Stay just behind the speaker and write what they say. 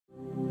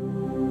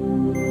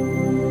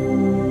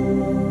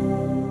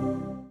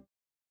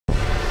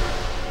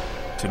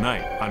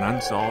tonight on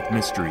Unsolved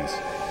Mysteries.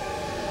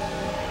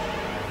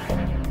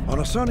 On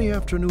a sunny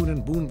afternoon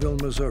in Boonville,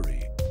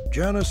 Missouri,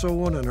 Janice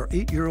Owen and her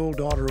 8-year-old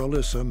daughter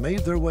Alyssa made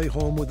their way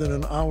home within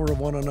an hour of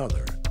one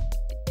another.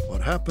 What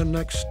happened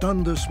next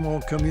stunned this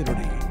small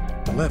community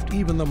and left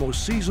even the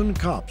most seasoned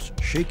cops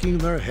shaking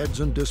their heads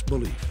in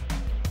disbelief.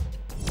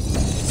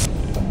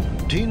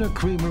 Tina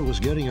Creamer was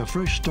getting a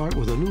fresh start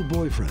with a new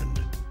boyfriend,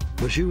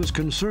 but she was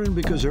concerned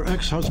because her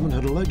ex-husband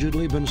had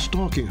allegedly been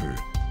stalking her.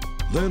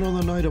 Then on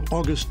the night of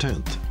August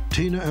 10th,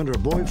 Tina and her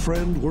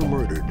boyfriend were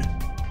murdered.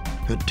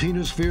 Had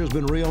Tina's fears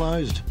been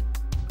realized?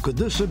 Could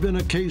this have been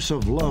a case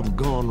of love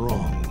gone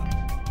wrong?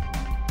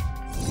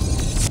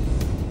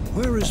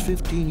 Where is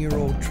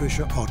 15-year-old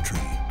Tricia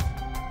Autry?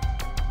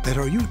 At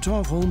her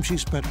Utah home, she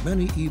spent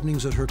many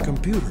evenings at her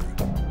computer.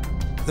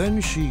 Then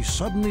she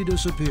suddenly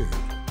disappeared.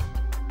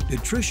 Did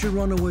Tricia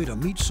run away to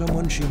meet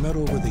someone she met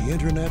over the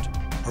internet,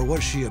 or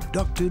was she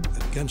abducted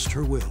against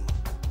her will?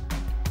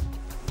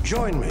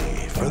 Join me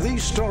for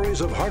these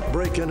stories of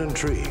heartbreak and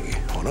intrigue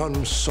on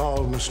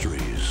Unsolved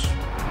Mysteries.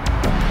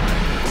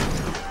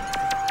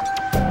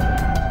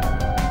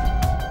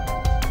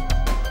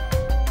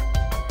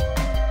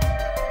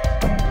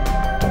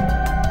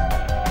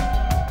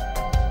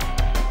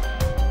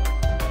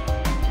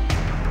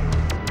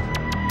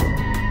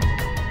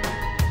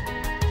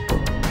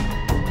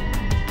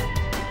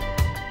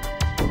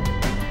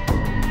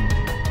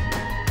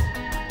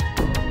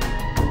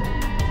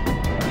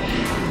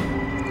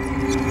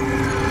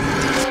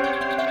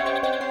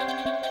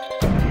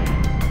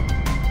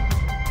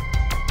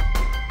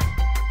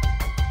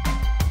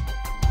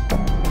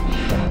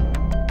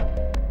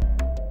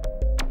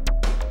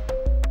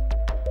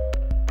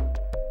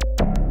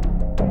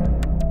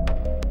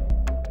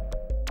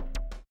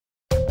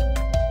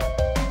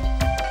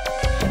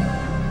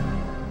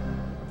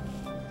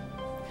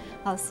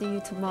 I'll see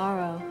you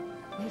tomorrow.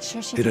 Make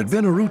sure she It had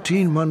been a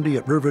routine Monday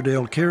at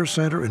Riverdale Care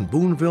Center in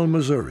Boonville,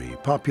 Missouri,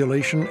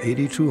 population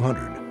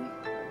 8,200.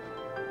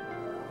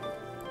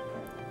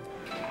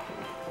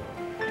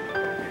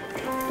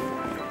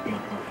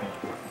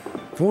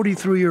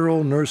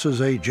 43-year-old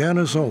nurse's aide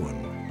Janice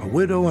Owen, a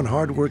widow and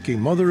hardworking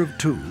mother of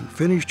 2,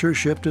 finished her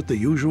shift at the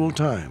usual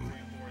time,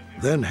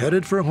 then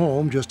headed for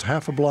home just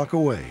half a block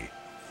away.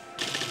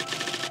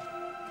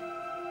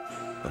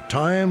 The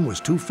time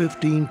was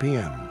 2:15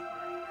 p.m.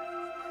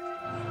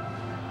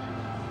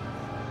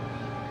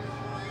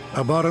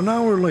 About an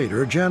hour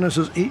later,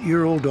 Janice's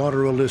 8-year-old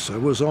daughter Alyssa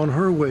was on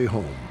her way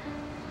home.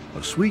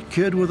 A sweet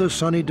kid with a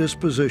sunny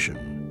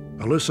disposition,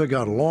 Alyssa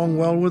got along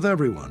well with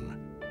everyone.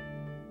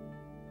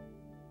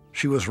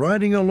 She was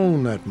riding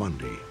alone that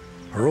Monday.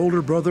 Her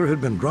older brother had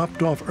been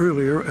dropped off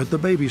earlier at the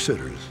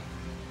babysitter's.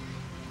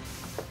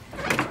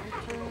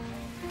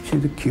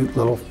 She's a cute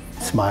little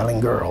smiling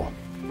girl.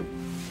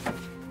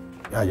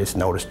 I just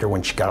noticed her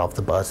when she got off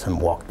the bus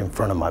and walked in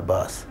front of my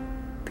bus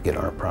to get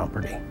on her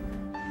property.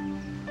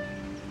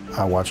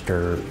 I watched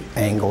her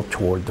angle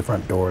toward the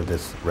front door of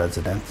this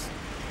residence,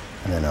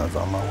 and then I was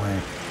on my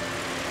way.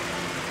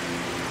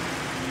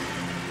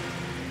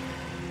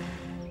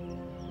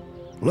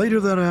 Later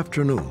that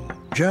afternoon,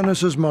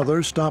 Janice's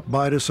mother stopped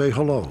by to say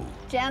hello.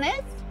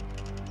 Janice?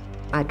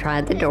 I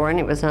tried the door and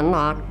it was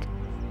unlocked.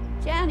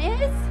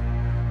 Janice?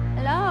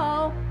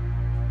 Hello?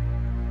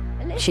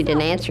 She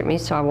didn't answer me,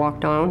 so I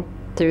walked on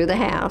through the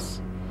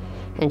house,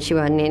 and she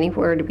wasn't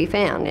anywhere to be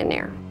found in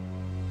there.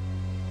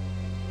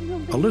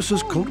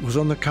 Alyssa's coat was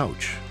on the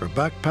couch, her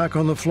backpack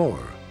on the floor,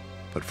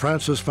 but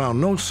Frances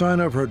found no sign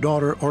of her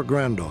daughter or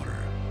granddaughter.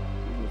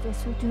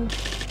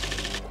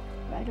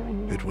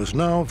 It was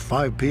now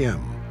 5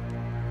 p.m.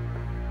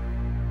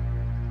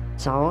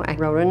 So I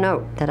wrote a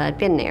note that I'd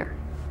been there,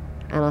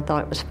 and I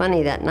thought it was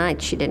funny that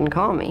night she didn't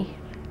call me,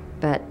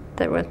 but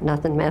there was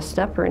nothing messed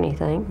up or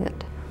anything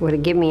that would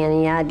have given me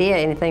any idea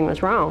anything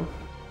was wrong.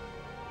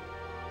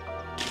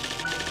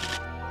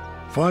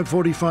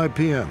 5:45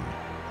 p.m.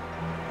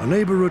 A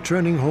neighbor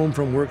returning home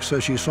from work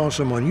says she saw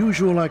some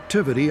unusual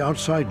activity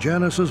outside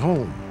Janice's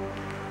home.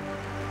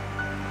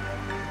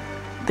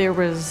 There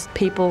was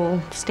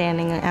people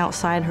standing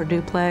outside her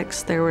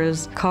duplex. There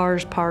was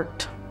cars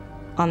parked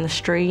on the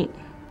street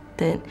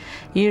that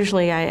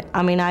usually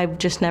I've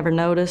just never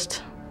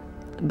noticed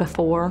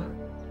before.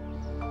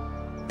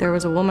 There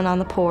was a woman on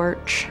the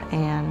porch,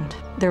 and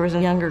there was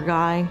a younger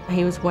guy.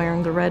 He was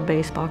wearing the red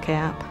baseball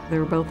cap. They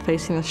were both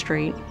facing the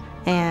street,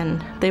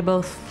 and they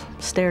both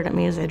stared at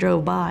me as they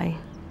drove by.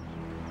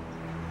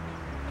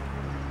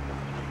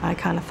 I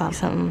kind of thought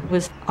something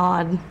was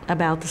odd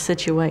about the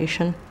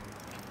situation.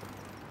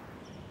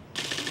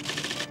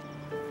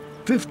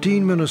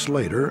 15 minutes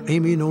later,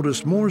 Amy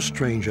noticed more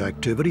strange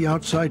activity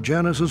outside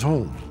Janice's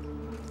home.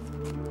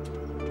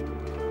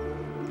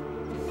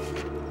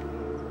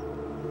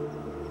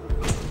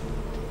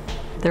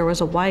 There was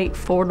a white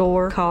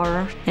 4-door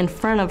car in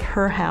front of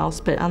her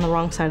house, but on the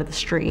wrong side of the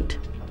street.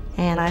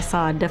 And I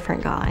saw a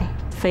different guy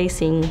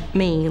facing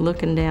me,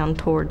 looking down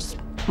towards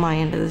my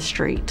end of the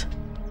street.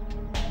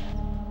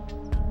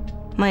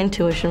 My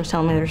intuition was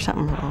telling me there's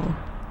something wrong,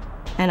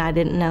 and I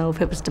didn't know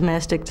if it was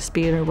domestic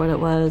dispute or what it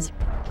was.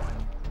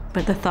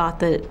 But the thought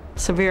that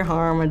severe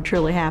harm would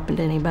truly happen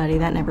to anybody,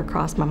 that never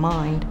crossed my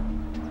mind.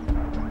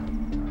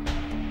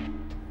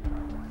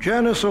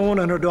 Janice Owen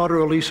and her daughter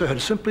Elisa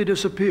had simply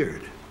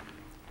disappeared.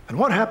 And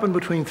what happened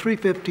between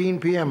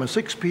 3:15 p.m. and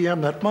 6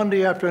 p.m. that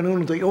Monday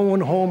afternoon at the Owen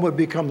home would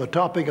become the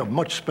topic of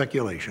much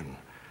speculation.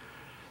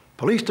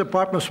 Police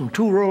departments from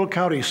 2 rural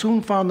counties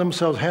soon found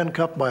themselves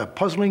handcuffed by a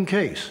puzzling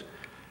case,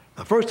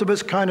 the first of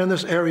its kind in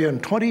this area in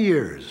 20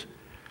 years.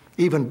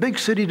 Even big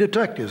city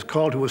detectives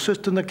called to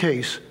assist in the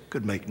case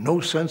could make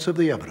no sense of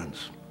the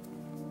evidence.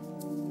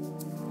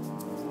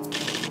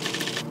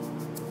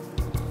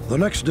 The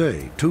next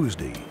day,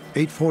 Tuesday,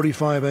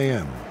 8:45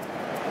 a.m.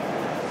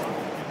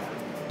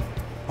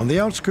 On the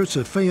outskirts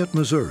of Fayette,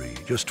 Missouri,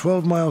 just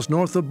 12 miles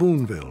north of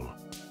Boonville,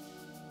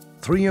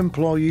 3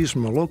 employees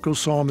from a local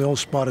sawmill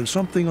spotted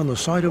something on the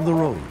side of the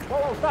road.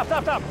 Whoa, stop,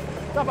 stop, stop.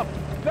 Stop up.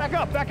 Back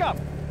up, back up.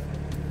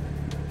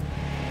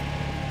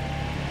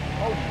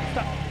 Oh,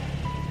 stop.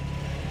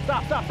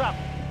 Stop, stop, stop.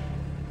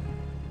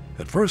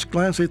 At first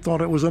glance, they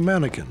thought it was a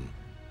mannequin.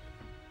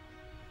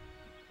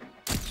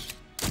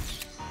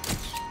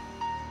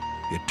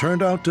 It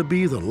turned out to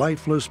be the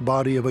lifeless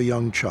body of a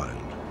young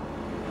child.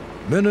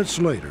 Minutes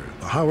later,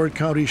 the Howard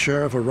County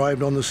Sheriff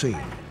arrived on the scene.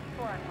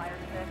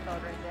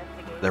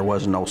 There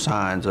was no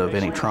signs of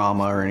any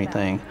trauma or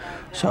anything,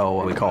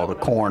 so we called the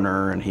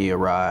coroner, and he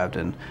arrived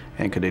and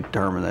could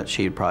determine that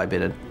she had probably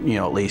been,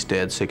 at least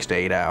dead 6 to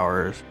 8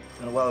 hours.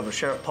 In the well of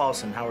Sheriff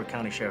Paulson, Howard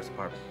County Sheriff's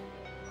Department.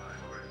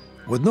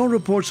 With no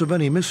reports of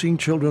any missing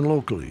children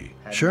locally,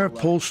 Sheriff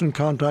Paulson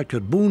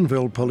contacted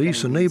Boonville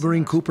Police in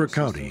neighboring Cooper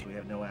County.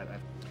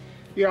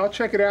 Yeah, I'll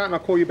check it out and I'll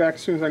call you back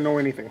as soon as I know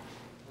anything.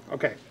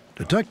 Okay.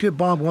 Detective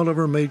Bob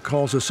Welliver made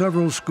calls to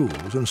several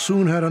schools and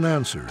soon had an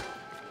answer.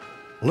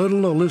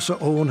 Little Elisa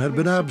Owen had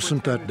been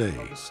absent that day.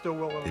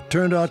 It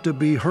turned out to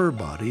be her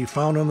body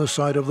found on the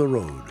side of the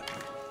road.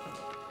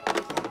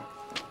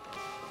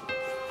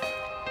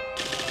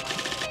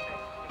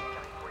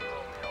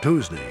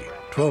 Tuesday,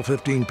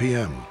 12:15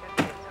 p.m.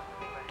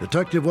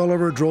 Detective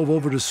Welliver drove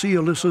over to see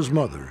Elisa's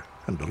mother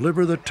and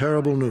deliver the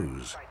terrible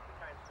news.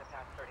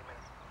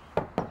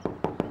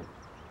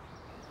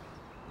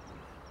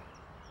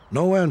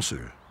 No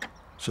answer.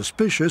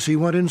 Suspicious, he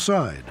went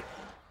inside.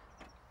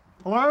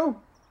 Hello?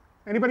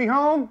 Anybody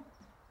home?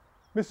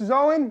 Mrs.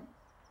 Owen?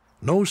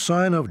 No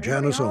sign of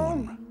Janice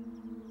Owen.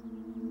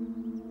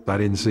 I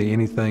didn't see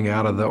anything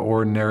out of the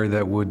ordinary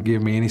that would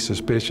give me any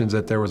suspicions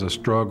that there was a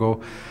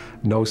struggle.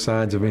 No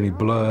signs of any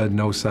blood,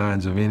 no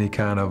signs of any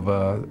kind of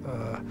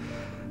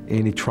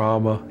any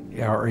trauma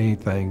or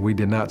anything. We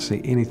did not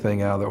see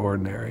anything out of the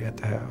ordinary at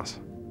the house.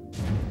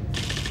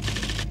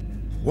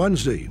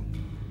 Wednesday,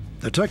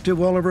 Detective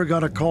Welliver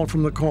got a call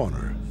from the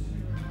coroner.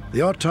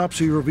 The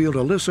autopsy revealed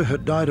Elisa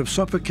had died of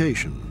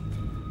suffocation.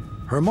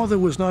 Her mother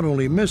was not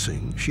only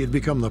missing, she had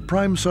become the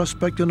prime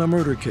suspect in a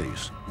murder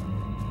case.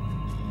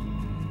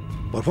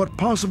 But what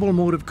possible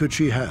motive could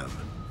she have?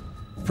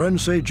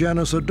 Friends say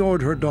Janice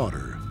adored her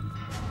daughter.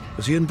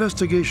 As the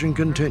investigation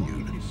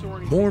continued,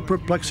 more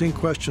perplexing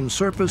questions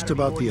surfaced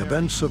about the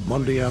events of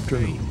Monday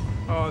afternoon.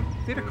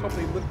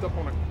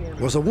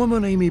 Was the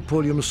woman Amy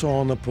Pulliam saw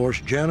on the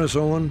porch Janice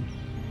Owen?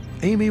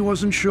 Amy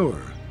wasn't sure.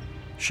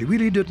 She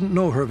really didn't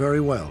know her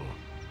very well.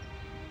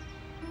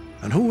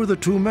 And who were the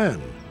 2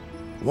 men?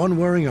 One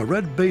wearing a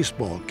red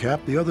baseball cap,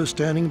 the other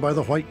standing by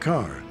the white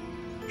car.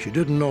 She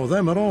didn't know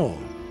them at all.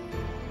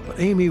 But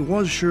Amy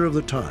was sure of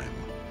the time.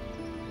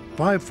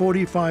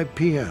 5:45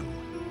 p.m.,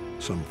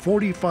 some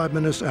 45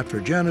 minutes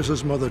after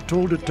Janice's mother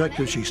told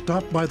detectives she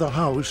stopped by the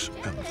house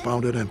and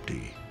found it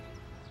empty.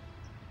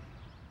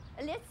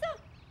 Elisa?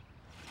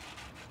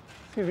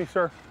 Excuse me,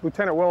 sir.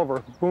 Lieutenant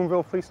Welliver,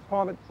 Boonville Police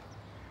Department.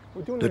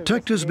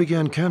 Detectives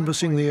began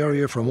canvassing the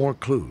area for more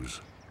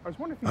clues.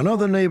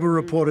 Another neighbor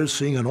reported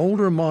seeing an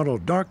older model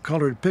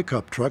dark-colored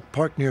pickup truck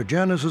parked near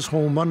Janice's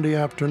home Monday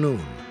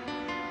afternoon.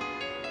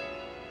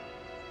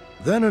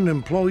 Then an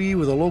employee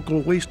with a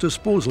local waste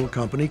disposal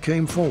company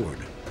came forward.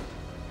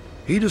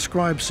 He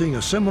described seeing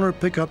a similar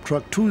pickup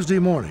truck Tuesday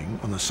morning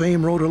on the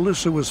same road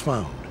Elisa was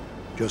found,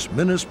 just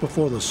minutes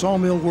before the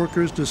sawmill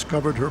workers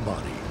discovered her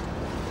body.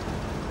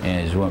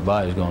 And as he went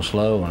by, he was going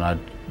slow, and I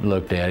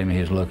looked at him,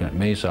 he was looking at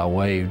me, so I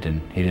waved,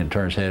 and he didn't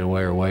turn his head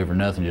away or wave or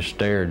nothing, just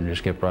stared and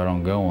just kept right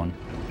on going.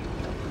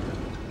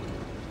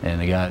 And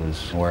the guy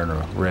was wearing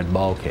a red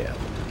ball cap.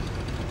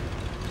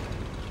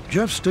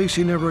 Jeff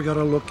Stacy never got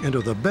a look into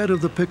the bed of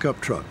the pickup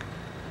truck,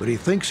 but he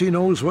thinks he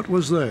knows what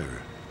was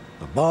there,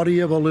 the body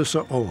of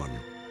Elisa Owen.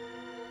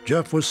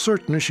 Jeff was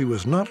certain she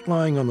was not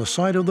lying on the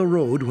side of the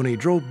road when he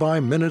drove by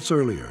minutes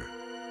earlier.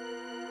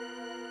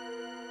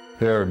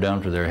 Whoever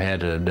dumped her there had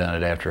to have done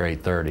it after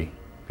 8:30,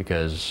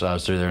 because I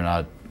was through there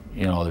and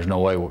there's no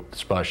way the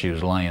spot she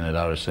was laying that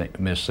I would have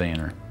missed seeing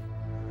her.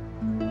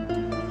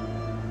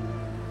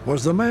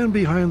 Was the man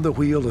behind the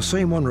wheel the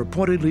same one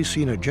reportedly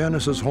seen at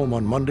Janice's home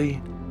on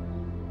Monday?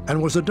 And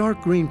was the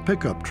dark green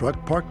pickup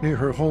truck parked near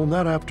her home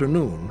that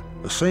afternoon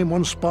the same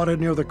one spotted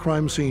near the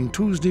crime scene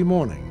Tuesday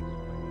morning?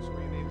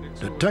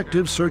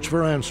 Detectives searched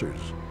for answers,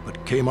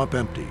 but came up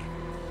empty.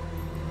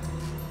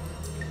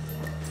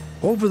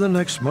 Over the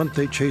next month,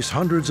 they chased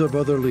hundreds of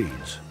other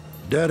leads,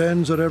 dead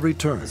ends at every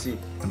turn,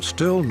 and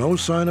still no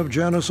sign of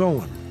Janice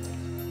Owen.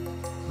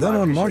 Then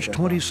on March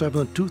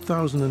 27,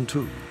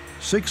 2002,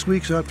 6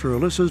 weeks after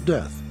Alyssa's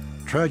death,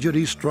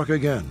 tragedy struck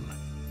again.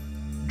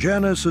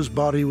 Janice's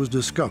body was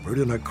discovered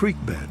in a creek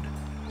bed,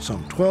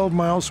 some 12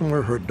 miles from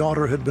where her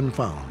daughter had been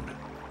found.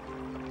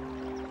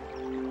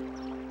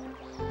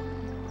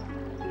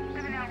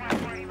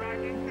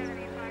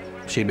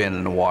 She'd been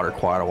in the water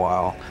quite a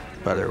while,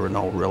 but there were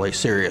no really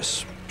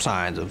serious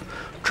signs of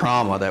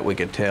trauma that we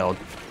could tell.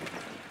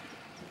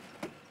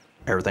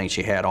 Everything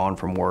she had on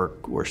from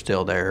work were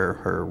still there.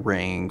 Her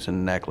rings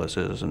and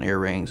necklaces and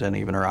earrings and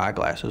even her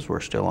eyeglasses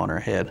were still on her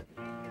head.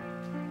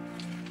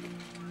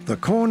 The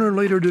coroner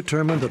later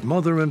determined that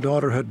mother and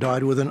daughter had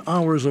died within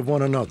hours of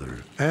one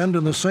another, and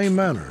in the same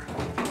manner.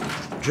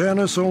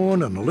 Janice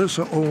Owen and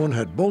Alyssa Owen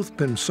had both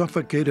been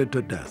suffocated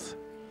to death.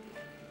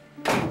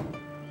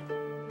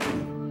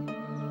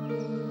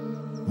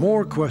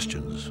 More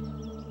questions.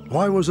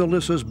 Why was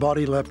Alyssa's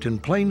body left in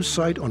plain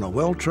sight on a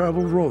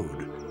well-traveled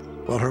road,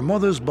 while her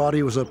mother's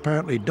body was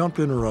apparently dumped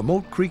in a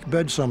remote creek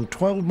bed some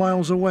 12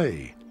 miles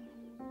away?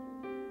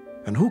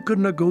 And who could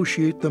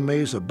negotiate the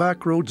maze of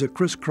back roads that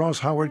crisscross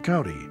Howard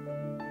County?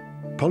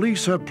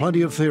 Police have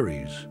plenty of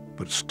theories,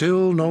 but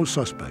still no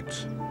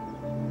suspects.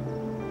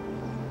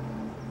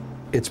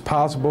 It's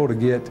possible to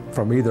get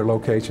from either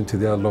location to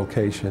the other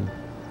location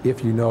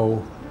if you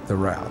know the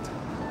route.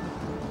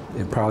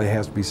 It probably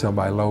has to be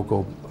somebody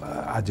local.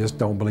 I just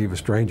don't believe a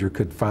stranger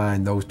could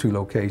find those two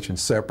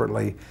locations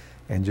separately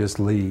and just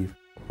leave.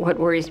 What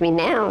worries me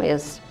now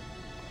is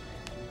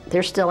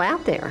they're still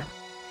out there.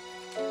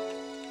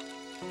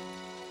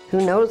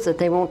 Who knows that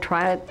they won't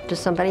try it to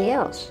somebody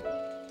else?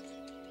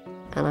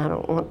 And I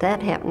don't want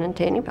that happening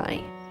to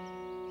anybody.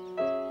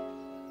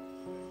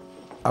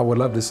 I would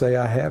love to say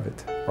I have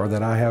it, or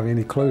that I have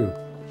any clue.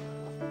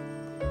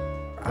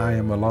 I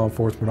am a law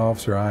enforcement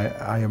officer.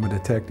 I am a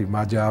detective.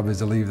 My job is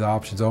to leave the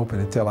options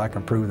open until I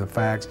can prove the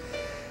facts.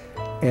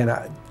 And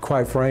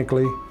quite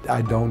frankly,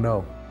 I don't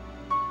know.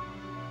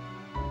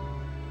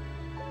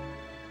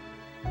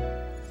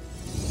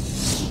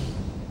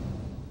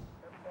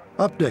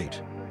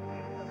 Update.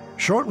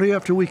 Shortly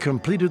after we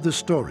completed the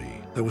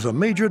story, there was a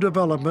major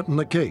development in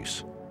the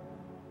case.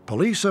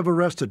 Police have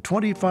arrested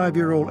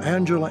 25-year-old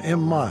Angela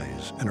M.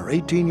 Mize and her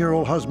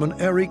 18-year-old husband,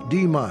 Eric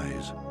D.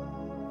 Mize.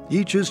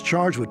 Each is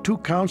charged with 2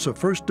 counts of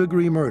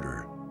first-degree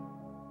murder.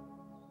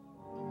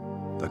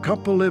 The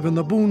couple live in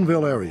the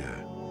Boonville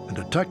area, and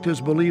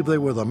detectives believe they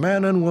were the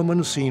man and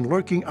woman seen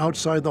lurking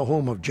outside the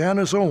home of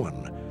Janice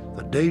Owen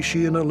the day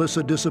she and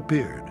Alyssa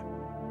disappeared.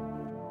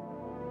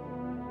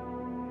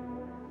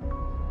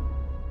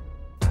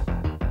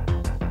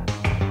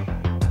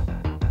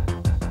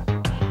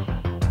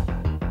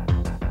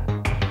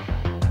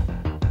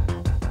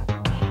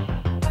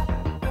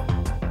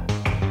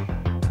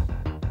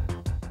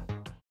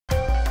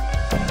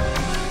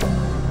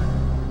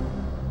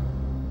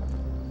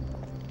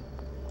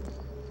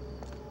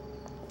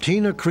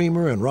 Tina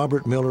Creamer and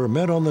Robert Miller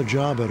met on the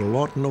job at a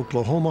Lawton,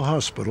 Oklahoma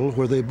hospital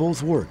where they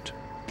both worked.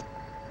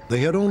 They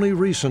had only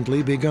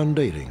recently begun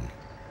dating.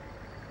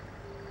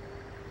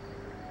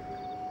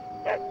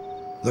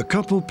 The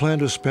couple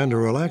planned to spend a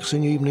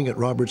relaxing evening at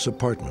Robert's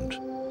apartment.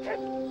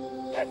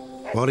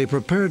 While he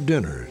prepared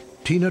dinner,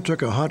 Tina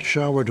took a hot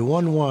shower to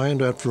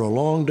unwind after a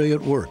long day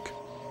at work.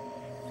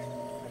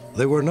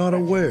 They were not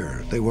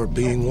aware they were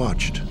being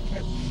watched.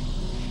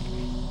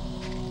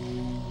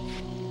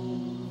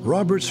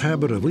 Robert's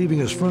habit of leaving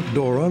his front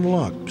door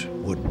unlocked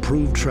would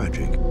prove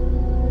tragic.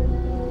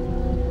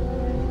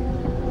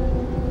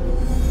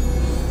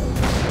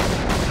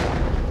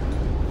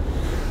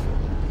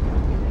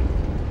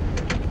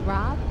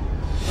 Rob?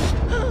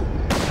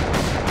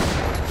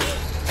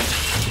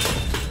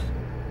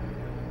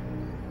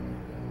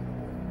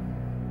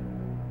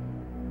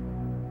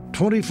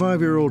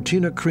 25-year-old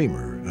Tina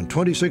Creamer and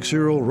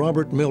 26-year-old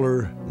Robert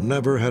Miller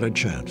never had a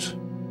chance.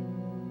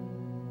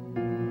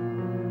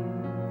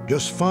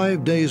 Just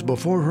 5 days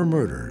before her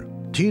murder,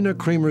 Tina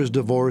Creamer's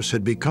divorce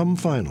had become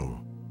final.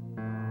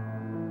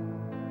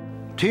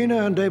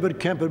 Tina and David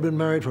Kemp had been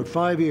married for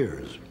 5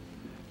 years.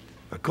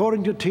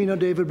 According to Tina,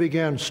 David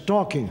began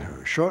stalking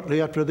her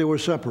shortly after they were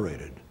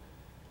separated.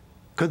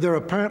 Could their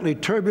apparently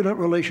turbulent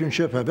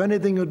relationship have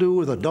anything to do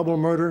with a double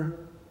murder?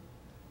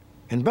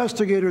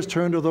 Investigators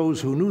turned to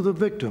those who knew the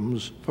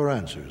victims for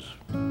answers.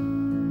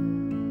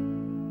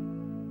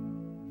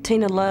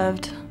 Tina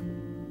loved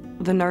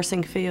the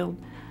nursing field.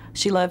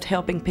 She loved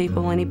helping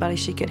people, anybody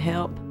she could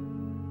help.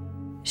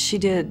 She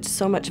did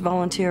so much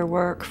volunteer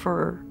work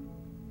for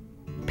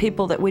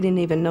people that we didn't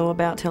even know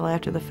about till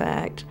after the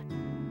fact.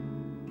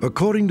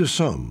 According to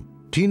some,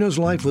 Tina's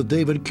life with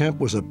David Kemp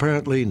was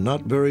apparently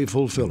not very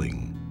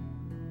fulfilling.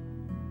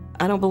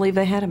 I don't believe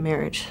they had a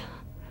marriage.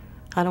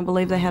 I don't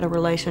believe they had a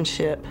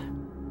relationship.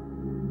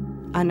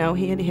 I know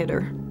he had hit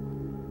her.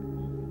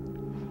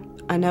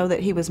 I know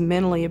that he was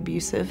mentally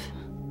abusive.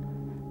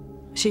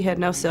 She had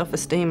no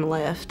self-esteem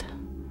left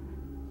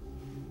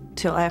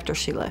till after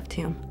she left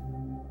him.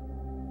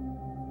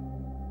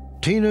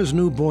 Tina's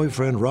new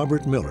boyfriend,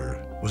 Robert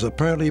Miller, was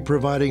apparently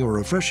providing a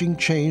refreshing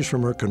change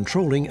from her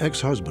controlling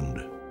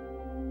ex-husband.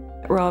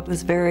 Rob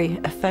was very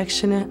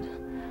affectionate,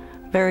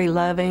 very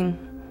loving.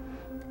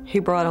 He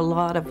brought a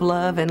lot of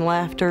love and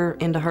laughter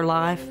into her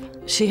life.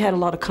 She had a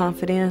lot of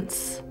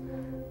confidence.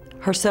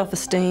 Her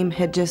self-esteem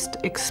had just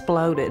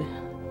exploded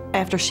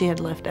after she had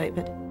left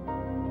David.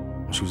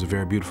 She was a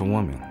very beautiful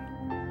woman.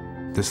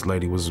 This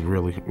lady was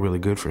really, really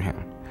good for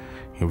him.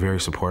 Very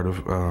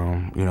supportive,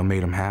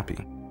 made him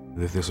happy.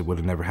 If this would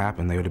have never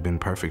happened, they would have been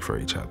perfect for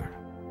each other.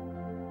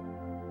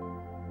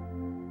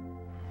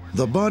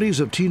 The bodies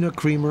of Tina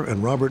Creamer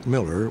and Robert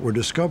Miller were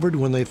discovered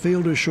when they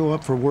failed to show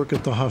up for work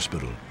at the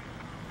hospital.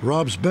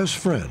 Rob's best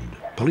friend,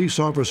 police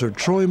officer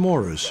Troy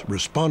Morris,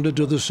 responded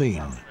to the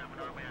scene.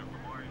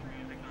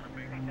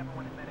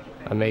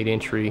 I made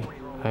entry.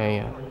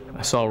 I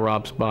saw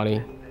Rob's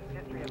body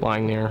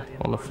lying there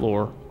on the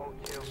floor.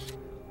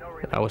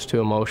 I was too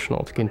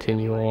emotional to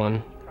continue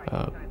on,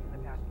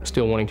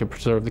 still wanting to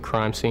preserve the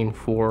crime scene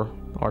for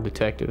our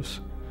detectives.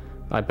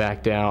 I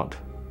backed out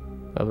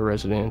of the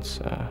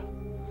residence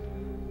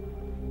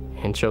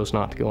and chose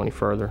not to go any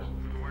further.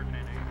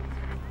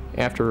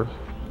 After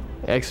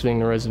exiting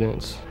the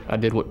residence, I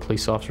did what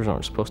police officers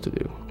aren't supposed to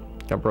do.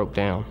 I broke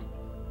down.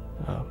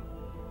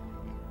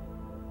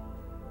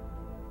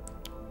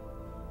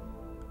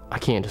 I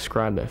can't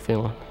describe that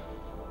feeling.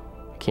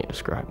 I can't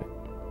describe it.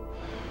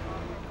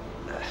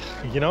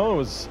 You know, it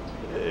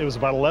was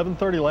about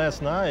 11:30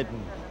 last night.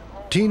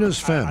 Tina's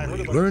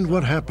family learned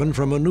what happened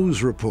from a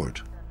news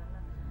report.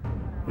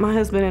 My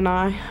husband and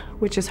I,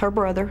 which is her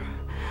brother,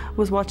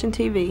 was watching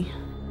TV.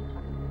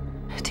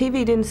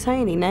 TV didn't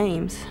say any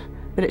names,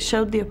 but it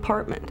showed the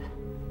apartment.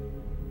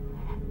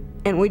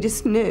 And we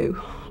just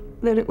knew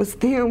that it was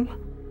them.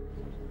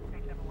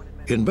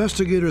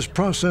 Investigators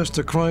processed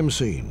the crime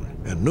scene,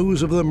 and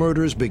news of the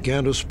murders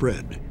began to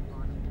spread.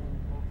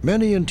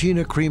 Many in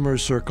Tina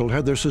Creamer's circle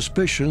had their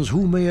suspicions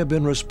who may have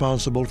been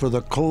responsible for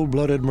the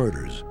cold-blooded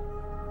murders,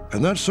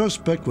 and that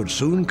suspect would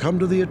soon come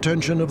to the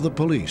attention of the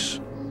police.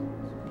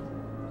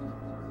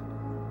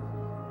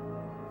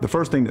 The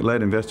first thing that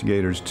led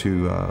investigators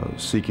to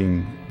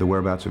seeking the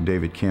whereabouts of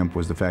David Kemp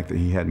was the fact that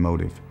he had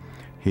motive.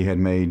 He had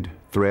made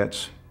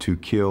threats to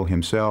kill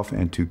himself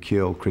and to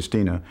kill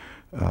Christina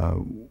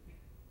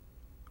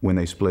when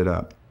they split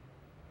up.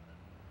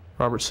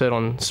 Robert said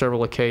on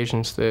several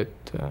occasions that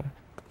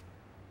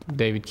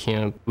David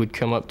Kemp would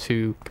come up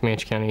to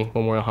Comanche County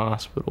Memorial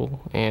Hospital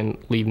and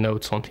leave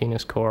notes on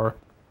Tina's car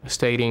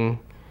stating,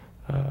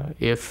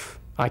 if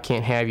I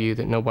can't have you,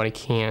 that nobody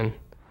can.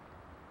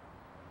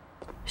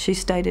 She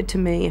stated to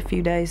me a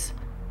few days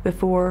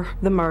before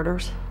the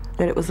murders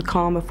that it was the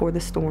calm before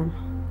the storm.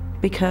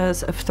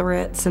 Because of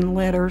threats and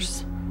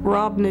letters,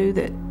 Rob knew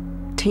that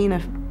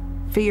Tina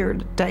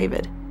feared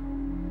David.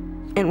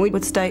 And we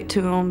would state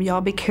to him, y'all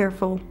be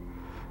careful,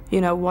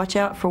 watch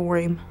out for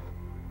him.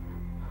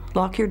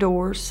 Lock your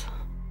doors.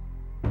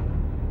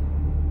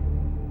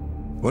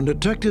 When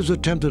detectives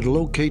attempted to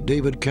locate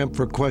David Kemp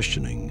for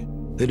questioning,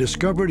 they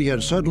discovered he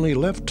had suddenly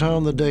left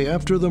town the day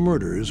after the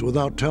murders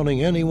without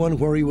telling anyone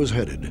where he was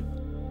headed.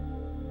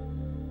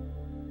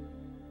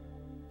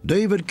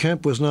 David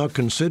Kemp was now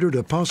considered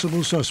a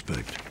possible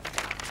suspect.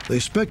 They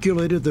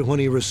speculated that when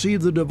he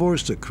received the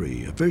divorce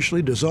decree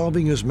officially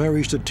dissolving his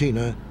marriage to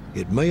Tina,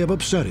 it may have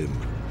upset him.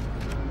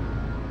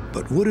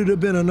 But would it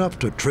have been enough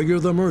to trigger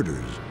the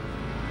murders?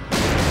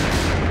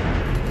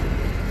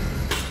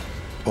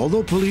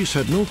 Although police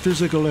had no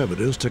physical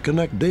evidence to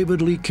connect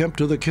David Lee Kemp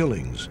to the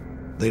killings,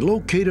 they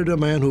located a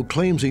man who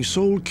claims he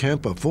sold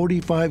Kemp a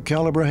 .45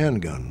 caliber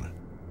handgun.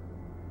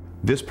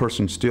 This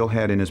person still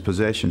had in his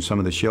possession some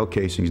of the shell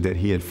casings that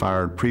he had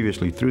fired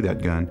previously through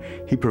that gun.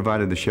 He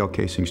provided the shell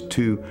casings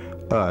to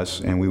us,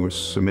 and we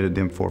submitted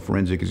them for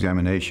forensic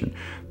examination.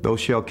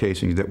 Those shell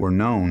casings that were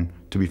known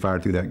to be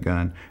fired through that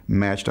gun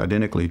matched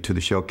identically to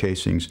the shell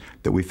casings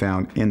that we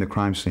found in the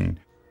crime scene.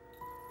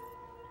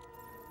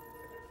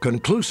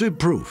 Conclusive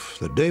proof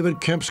that David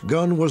Kemp's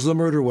gun was the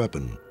murder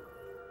weapon.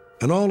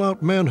 An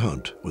all-out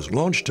manhunt was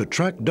launched to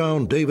track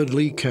down David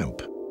Lee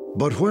Kemp.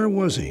 But where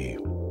was he?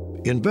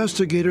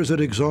 Investigators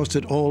had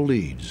exhausted all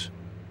leads.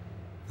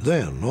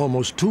 Then,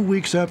 almost 2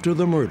 weeks after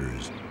the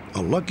murders,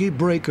 a lucky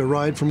break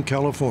arrived from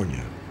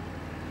California.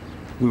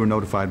 We were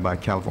notified by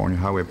California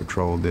Highway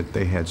Patrol that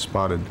they had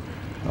spotted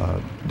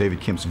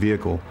David Kemp's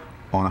vehicle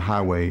on a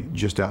highway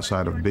just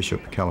outside of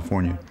Bishop,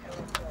 California.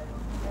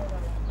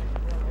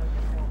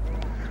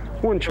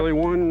 1 Charlie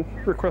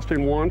 1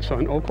 requesting wants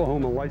on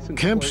Oklahoma license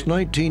Kemp's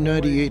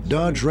 1998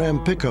 Dodge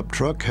Ram pickup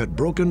truck had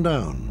broken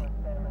down.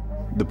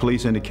 The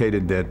police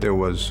indicated that there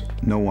was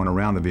no one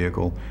around the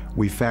vehicle.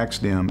 We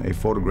faxed them a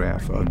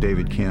photograph of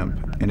David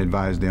Kemp and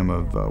advised them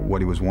of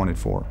what he was wanted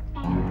for.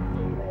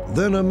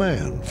 Then a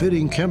man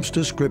fitting Kemp's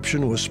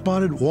description was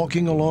spotted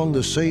walking along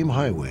the same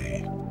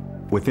highway.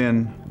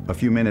 Within a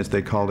few minutes,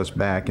 they called us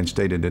back and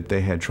stated that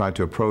they had tried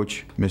to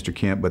approach Mr.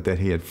 Kemp, but that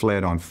he had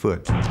fled on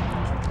foot.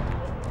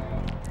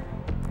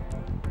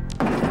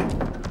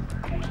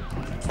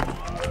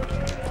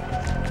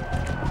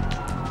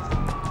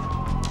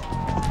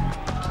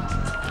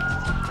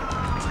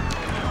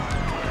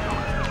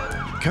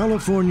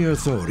 California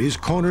authorities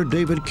cornered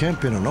David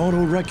Kemp in an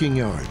auto wrecking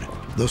yard.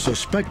 The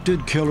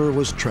suspected killer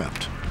was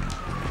trapped.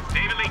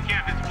 David Lee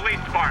Kemp, it's the police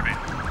department.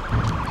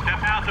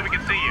 Step out so we can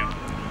see you.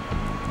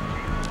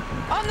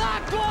 I'm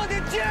not going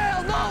to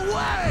jail, no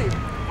way!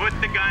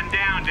 Put the gun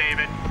down,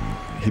 David.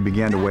 He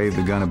began to wave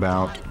the gun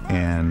about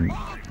and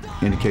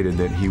indicated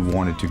that he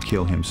wanted to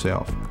kill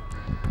himself.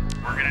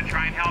 We're gonna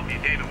try and help you,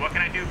 David. What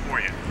can I do for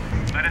you?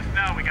 Let us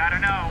know, we gotta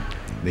know.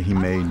 He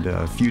made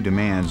a few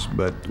demands,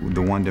 but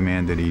the one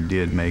demand that he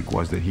did make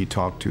was that he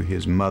talk to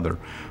his mother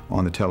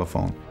on the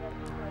telephone.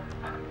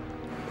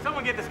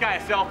 Someone get this guy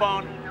a cell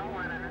phone.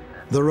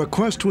 The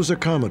request was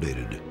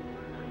accommodated.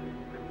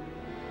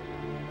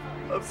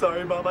 I'm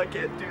sorry, Mom, I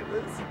can't do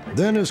this.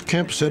 Then, as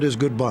Kemp said his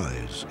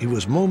goodbyes, he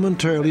was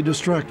momentarily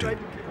distracted.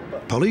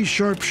 Police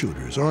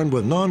sharpshooters armed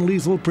with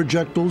non-lethal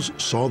projectiles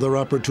saw their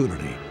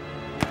opportunity.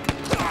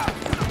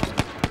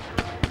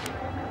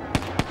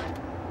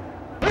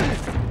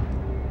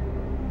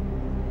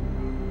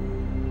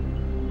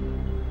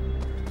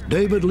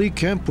 David Lee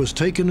Kemp was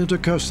taken into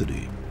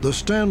custody. The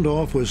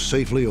standoff was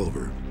safely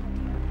over.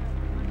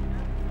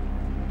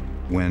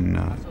 When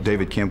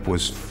David Kemp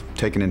was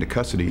taken into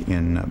custody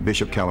in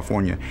Bishop,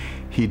 California,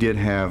 he did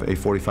have a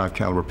 .45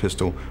 caliber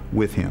pistol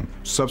with him.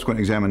 Subsequent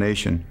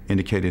examination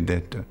indicated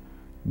that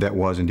that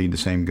was indeed the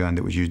same gun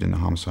that was used in the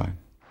homicide.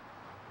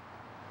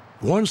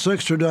 Once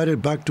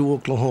extradited back to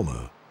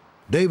Oklahoma,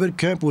 David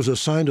Kemp was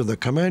assigned to the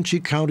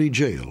Comanche County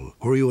Jail,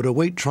 where he would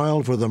await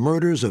trial for the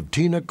murders of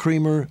Tina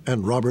Creamer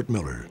and Robert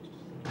Miller.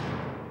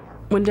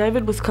 When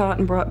David was caught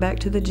and brought back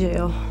to the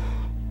jail,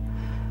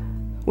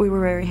 we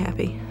were very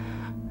happy.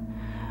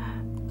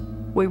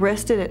 We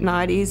rested at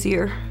night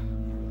easier.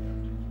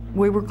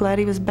 We were glad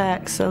he was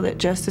back so that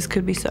justice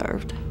could be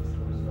served.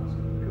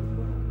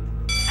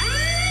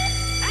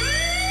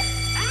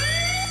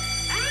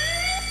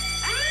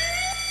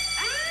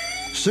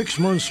 Six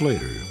months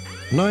later,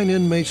 9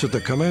 inmates at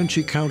the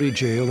Comanche County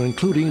Jail,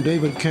 including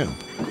David Kemp,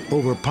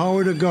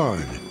 overpowered a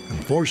guard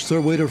and forced their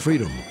way to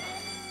freedom.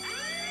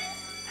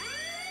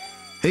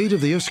 8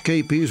 of the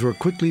escapees were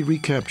quickly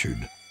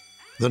recaptured.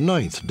 The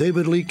 9th,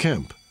 David Lee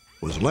Kemp,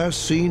 was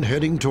last seen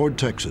heading toward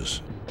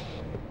Texas.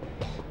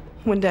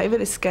 When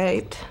David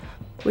escaped,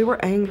 we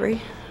were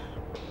angry,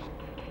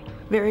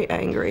 very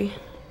angry,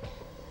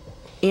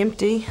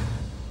 empty,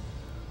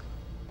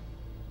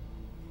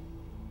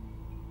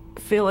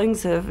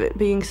 feelings of it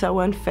being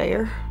so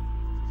unfair.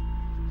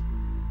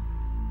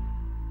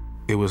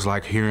 It was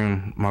like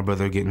hearing my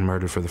brother getting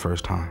murdered for the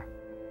first time.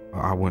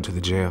 I went to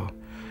the jail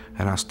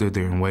and I stood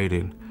there and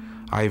waited.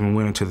 I even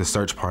went into the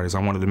search parties.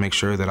 I wanted to make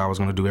sure that I was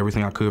going to do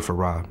everything I could for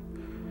Rob,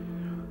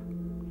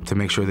 to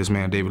make sure this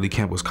man, David Lee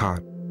Kemp, was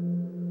caught.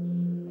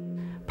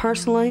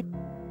 Personally,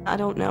 I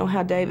don't know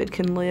how David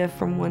can live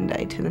from one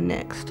day to the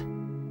next.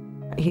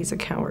 He's a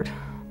coward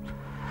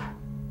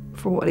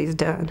for what he's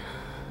done.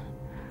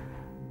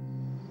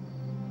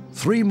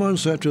 3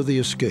 months after the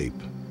escape,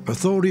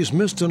 authorities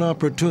missed an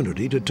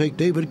opportunity to take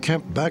David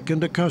Kemp back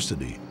into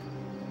custody.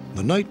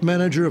 The night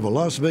manager of a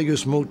Las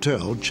Vegas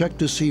motel checked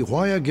to see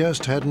why a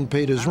guest hadn't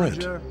paid his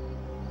rent.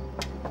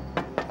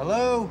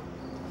 Hello?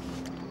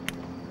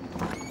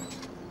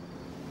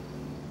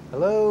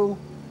 Hello?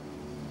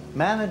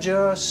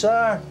 Manager,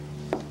 sir?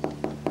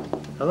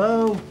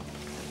 Hello?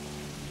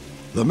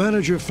 The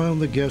manager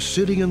found the guest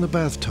sitting in the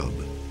bathtub,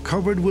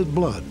 covered with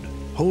blood,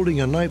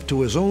 holding a knife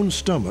to his own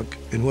stomach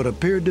in what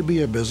appeared to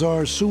be a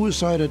bizarre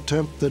suicide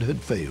attempt that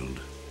had failed.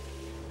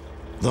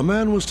 The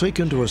man was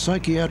taken to a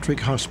psychiatric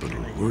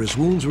hospital where his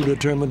wounds were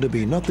determined to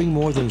be nothing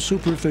more than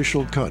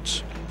superficial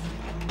cuts.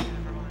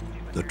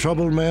 The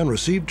troubled man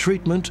received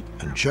treatment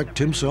and checked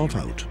himself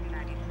out.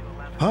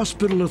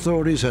 Hospital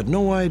authorities had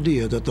no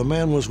idea that the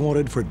man was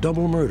wanted for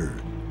double murder.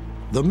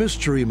 The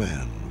mystery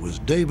man was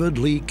David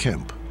Lee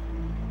Kemp.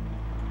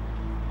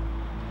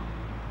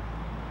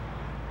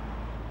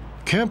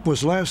 Kemp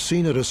was last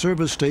seen at a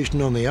service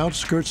station on the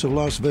outskirts of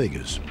Las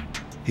Vegas.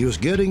 He was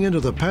getting into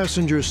the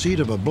passenger seat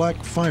of a black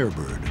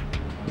Firebird.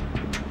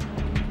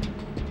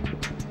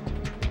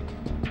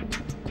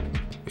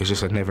 It's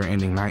just a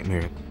never-ending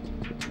nightmare.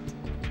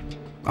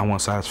 I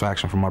want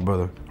satisfaction from my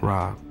brother,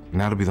 Rob,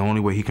 and that'll be the only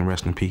way he can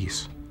rest in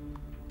peace.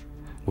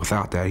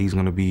 Without that, he's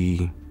gonna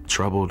be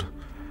troubled,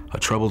 a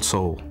troubled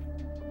soul.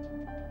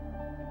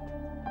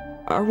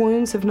 Our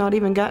wounds have not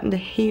even gotten to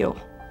heal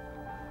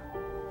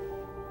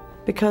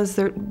because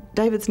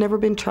David's never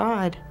been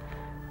tried.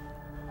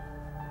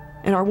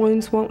 And our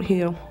wounds won't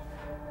heal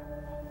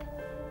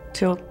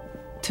till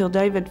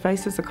David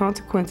faces the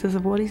consequences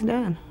of what he's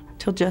done,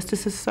 till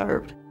justice is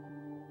served.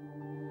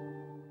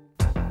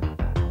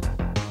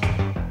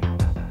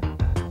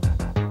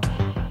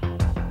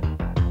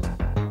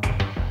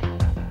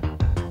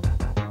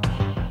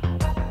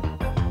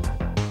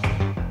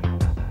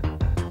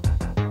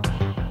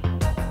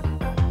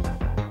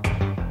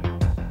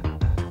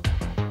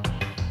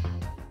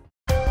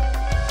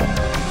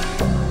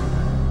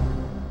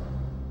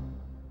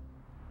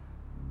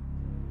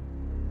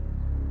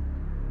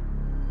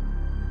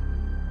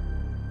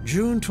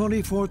 June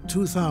 24,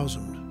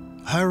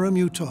 2000, Hiram,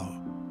 Utah.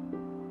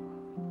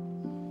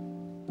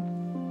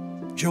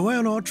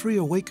 Joanne Autry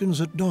awakens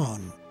at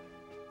dawn.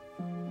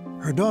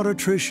 Her daughter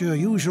Tricia,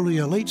 usually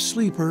a late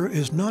sleeper,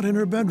 is not in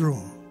her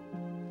bedroom.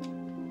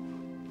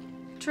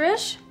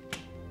 Trish?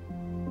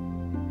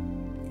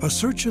 A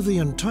search of the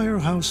entire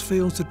house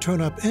fails to turn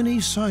up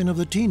any sign of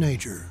the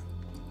teenager.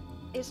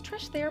 Is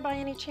Trish there by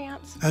any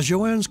chance? As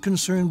Joanne's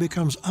concern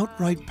becomes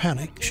outright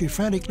panic, she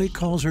frantically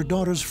calls her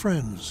daughter's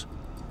friends.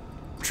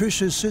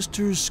 Trish's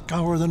sisters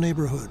scour the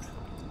neighborhood.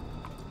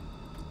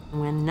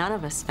 When none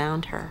of us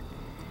found her,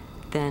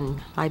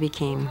 then I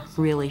became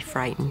really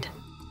frightened.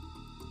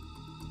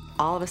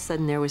 All of a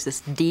sudden there was this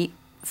deep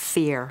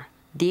fear,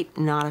 deep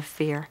knot of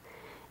fear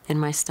in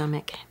my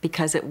stomach,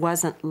 because it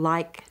wasn't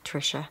like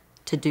Tricia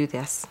to do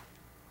this.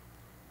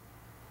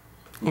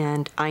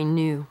 And I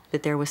knew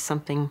that there was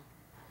something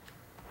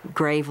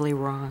gravely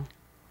wrong.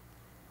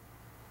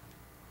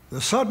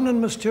 The sudden and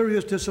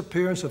mysterious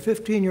disappearance of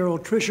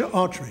 15-year-old Tricia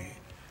Autry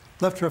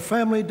left her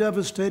family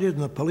devastated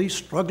and the police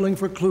struggling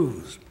for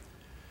clues.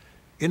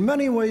 In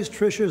many ways,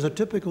 Tricia is a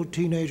typical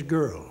teenage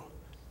girl,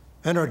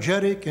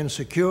 energetic,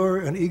 insecure,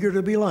 and eager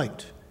to be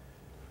liked.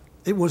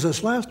 It was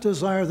this last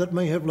desire that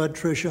may have led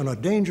Tricia on a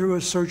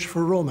dangerous search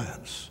for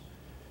romance,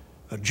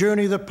 a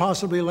journey that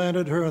possibly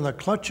landed her in the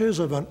clutches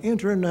of an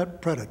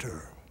internet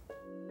predator.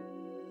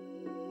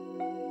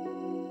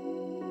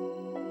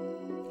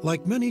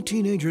 Like many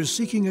teenagers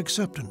seeking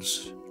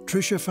acceptance,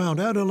 Tricia found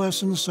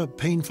adolescence a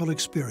painful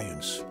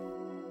experience.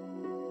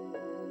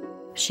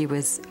 She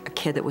was a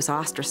kid that was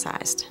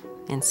ostracized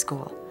in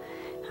school.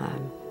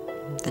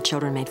 The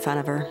children made fun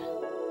of her.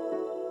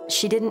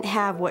 She didn't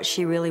have what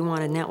she really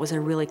wanted, and that was a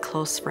really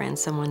close friend,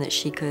 someone that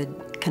she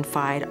could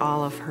confide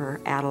all of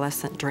her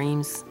adolescent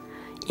dreams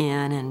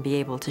in and be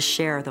able to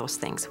share those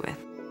things with.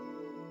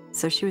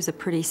 So she was a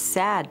pretty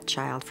sad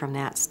child from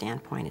that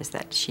standpoint, is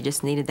that she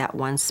just needed that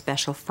one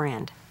special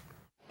friend.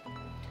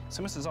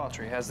 So, Mrs.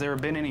 Autry, has there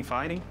been any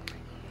fighting?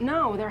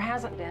 No, there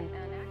hasn't been.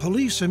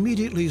 Police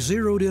immediately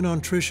zeroed in on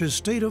Tricia's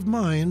state of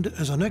mind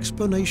as an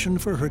explanation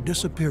for her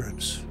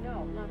disappearance.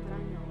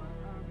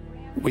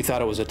 We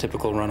thought it was a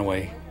typical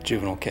runaway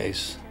juvenile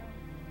case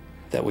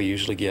that we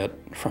usually get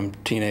from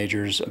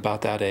teenagers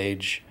about that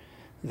age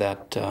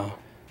that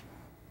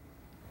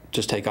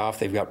just take off.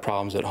 They've got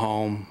problems at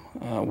home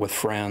with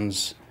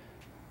friends,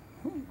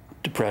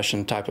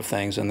 depression type of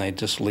things, and they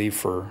just leave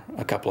for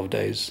a couple of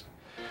days.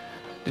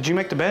 Did you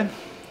make the bed?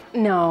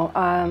 No,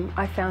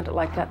 I found it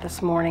like that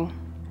this morning.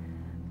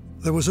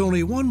 There was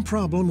only one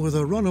problem with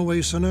a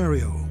runaway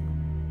scenario.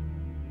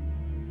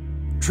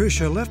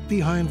 Tricia left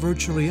behind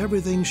virtually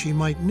everything she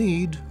might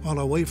need while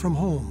away from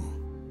home.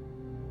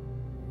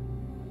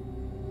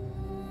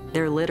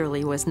 There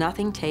literally was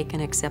nothing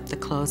taken except the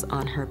clothes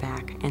on her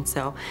back. And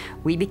so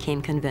we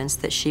became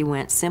convinced that she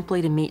went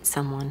simply to meet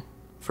someone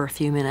for a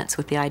few minutes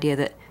with the idea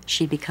that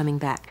she'd be coming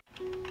back.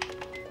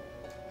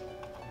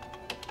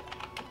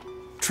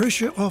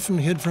 Tricia often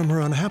hid from her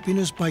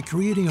unhappiness by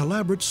creating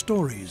elaborate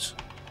stories,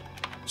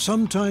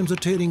 sometimes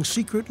attaining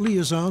secret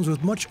liaisons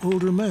with much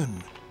older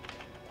men.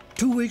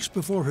 2 weeks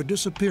before her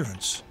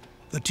disappearance,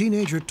 the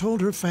teenager told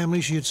her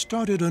family she had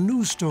started a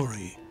new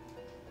story.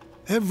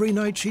 Every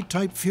night she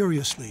typed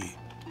furiously,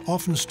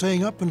 often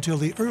staying up until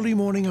the early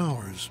morning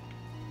hours.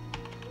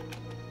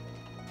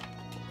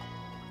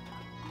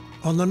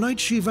 On the night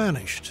she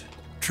vanished,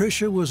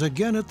 Tricia was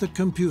again at the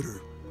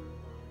computer.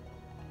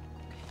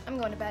 I'm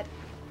going to bed.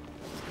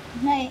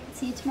 Good night.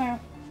 See you tomorrow.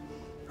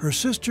 Her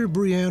sister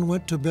Brianne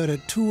went to bed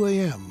at 2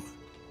 a.m.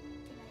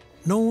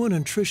 No one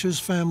in Tricia's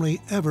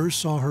family ever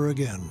saw her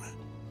again.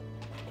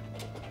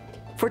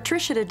 For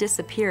Tricia to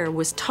disappear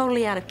was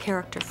totally out of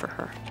character for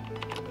her.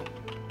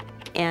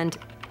 And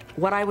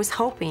what I was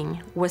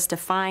hoping was to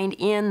find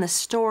in the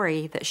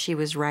story that she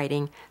was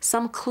writing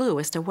some clue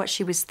as to what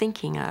she was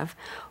thinking of,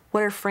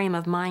 what her frame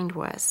of mind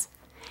was.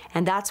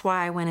 And that's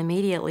why I went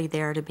immediately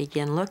there to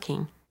begin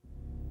looking.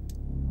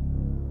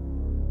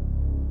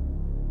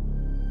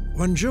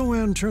 When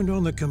Joanne turned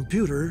on the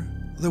computer,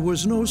 there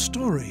was no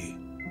story,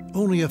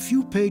 only a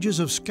few pages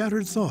of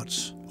scattered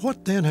thoughts.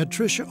 What then had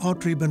Tricia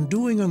Autry been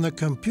doing on the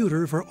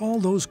computer for all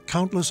those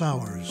countless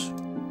hours?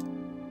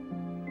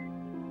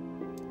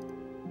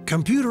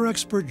 Computer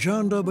expert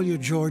John W.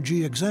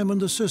 Georgie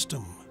examined the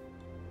system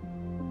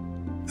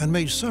and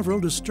made several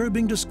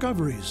disturbing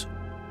discoveries.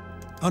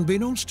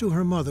 Unbeknownst to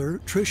her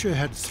mother, Tricia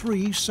had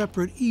 3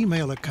 separate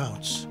email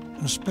accounts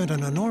and spent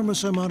an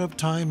enormous amount of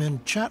time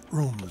in chat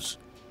rooms.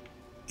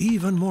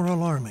 Even more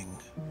alarming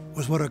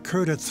was what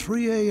occurred at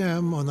 3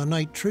 a.m. on the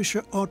night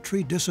Tricia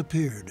Autry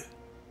disappeared.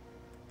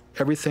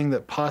 Everything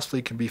that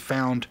possibly could be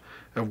found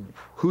of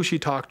who she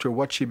talked to or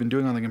what she'd been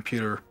doing on the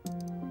computer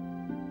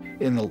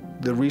in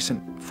the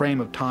recent frame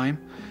of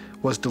time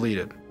was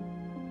deleted.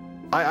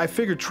 I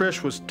figured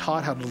Trish was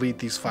taught how to delete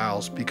these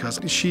files because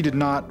she did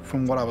not,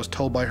 from what I was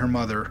told by her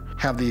mother,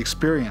 have the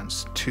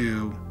experience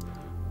to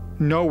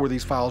know where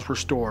these files were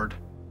stored.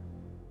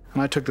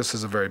 And I took this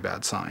as a very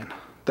bad sign.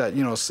 That,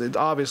 you know,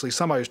 obviously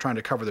somebody was trying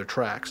to cover their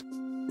tracks.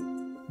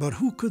 But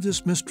who could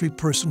this mystery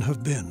person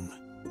have been?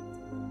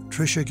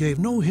 Tricia gave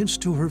no hints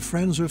to her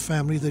friends or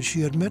family that she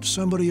had met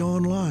somebody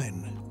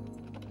online.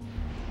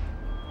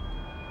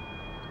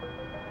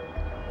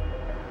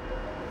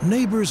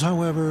 Neighbors,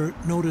 however,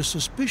 noticed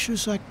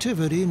suspicious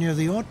activity near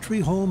the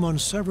Autry home on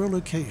several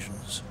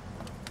occasions.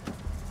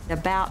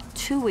 About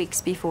 2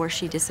 weeks before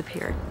she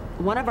disappeared,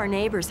 one of our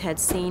neighbors had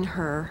seen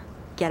her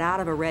get out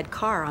of a red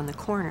car on the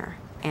corner,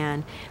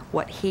 and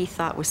what he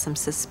thought was some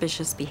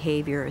suspicious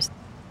behaviors,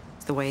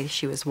 the way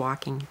she was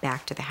walking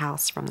back to the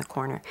house from the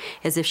corner,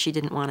 as if she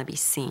didn't want to be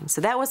seen. So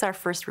that was our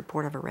first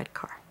report of a red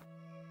car.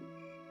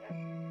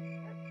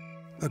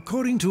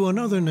 According to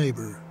another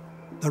neighbor,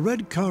 the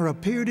red car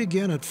appeared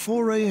again at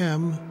 4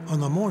 a.m. on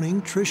the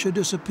morning Tricia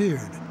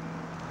disappeared.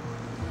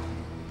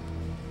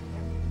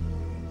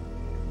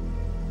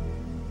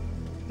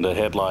 The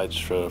headlights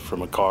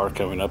from a car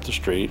coming up the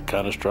street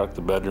kind of struck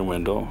the bedroom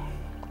window,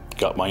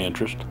 got my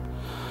interest.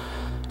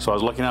 So I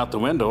was looking out the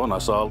window and I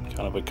saw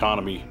kind of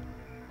economy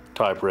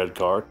type red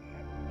car.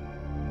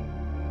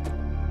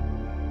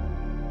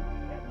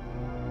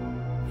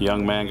 The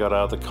young man got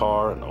out of the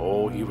car and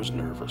oh, he was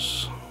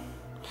nervous.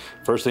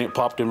 First thing that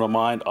popped in my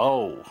mind,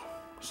 oh,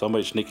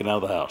 somebody's sneaking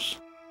out of the house.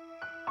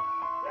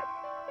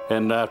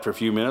 And after a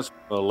few minutes,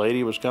 a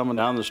lady was coming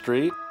down the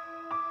street.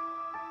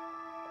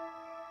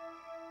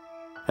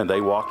 And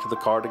they walked to the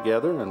car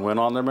together and went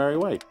on their merry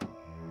way.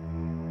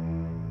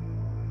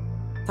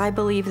 I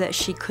believe that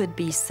she could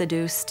be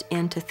seduced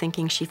into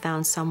thinking she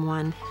found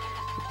someone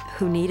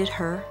who needed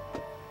her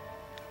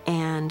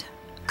and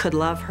could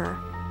love her.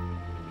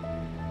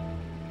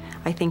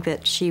 I think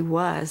that she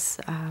was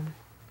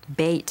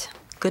bait,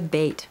 good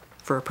bait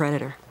for a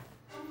predator.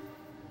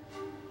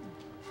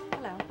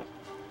 Hello.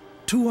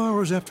 2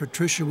 hours after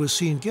Tricia was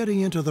seen getting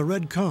into the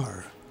red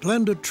car,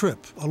 Glenda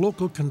Tripp, a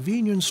local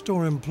convenience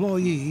store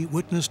employee,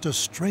 witnessed a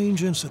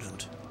strange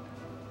incident.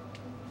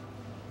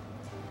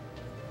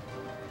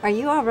 Are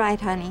you all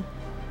right, honey?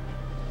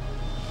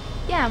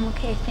 Yeah, I'm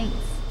okay, thanks.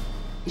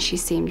 She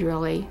seemed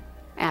really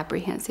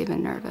apprehensive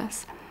and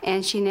nervous.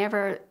 And she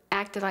never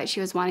acted like she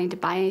was wanting to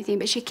buy anything,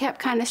 but she kept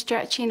kind of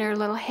stretching her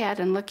little head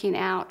and looking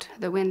out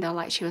the window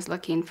like she was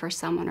looking for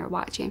someone or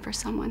watching for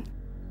someone.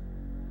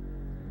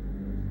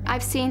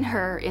 I've seen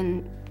her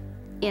in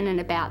and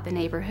about the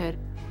neighborhood.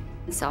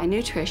 So I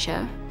knew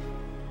Tricia.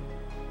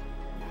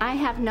 I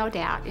have no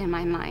doubt in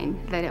my mind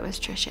that it was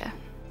Tricia.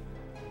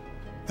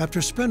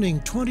 After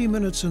spending 20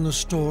 minutes in the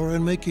store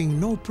and making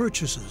no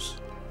purchases,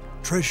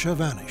 Tricia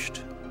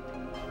vanished.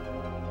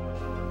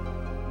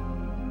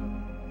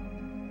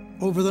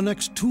 Over the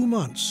next 2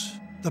 months,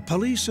 the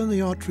police and the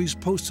Autrys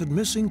posted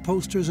missing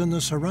posters in the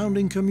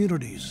surrounding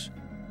communities.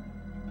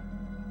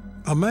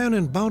 A man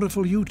in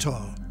Bountiful,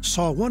 Utah,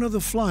 saw one of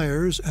the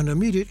flyers and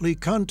immediately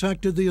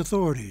contacted the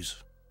authorities.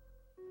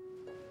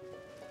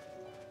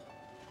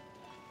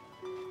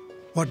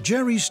 What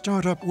Jerry's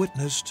startup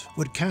witnessed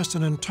would cast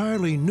an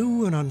entirely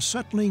new and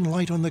unsettling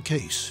light on the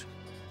case.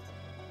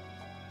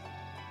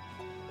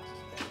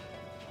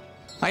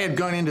 I had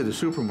gone into the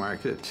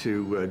supermarket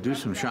to do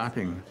some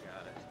shopping.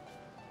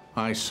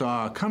 I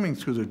saw coming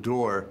through the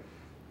door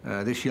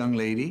this young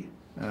lady,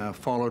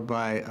 followed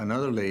by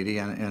another lady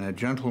and a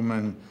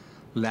gentleman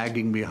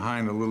lagging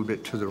behind a little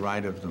bit to the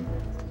right of them.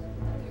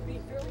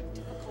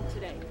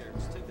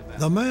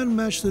 The man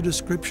matched the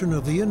description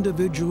of the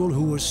individual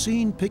who was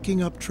seen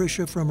picking up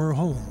Tricia from her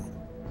home.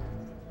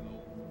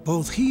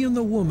 Both he and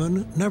the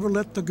woman never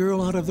let the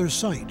girl out of their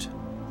sight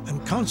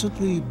and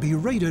constantly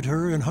berated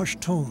her in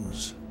hushed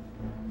tones.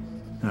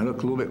 I looked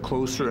a little bit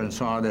closer and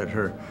saw that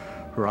her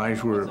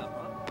eyes were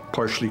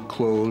partially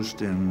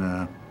closed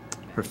and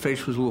her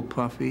face was a little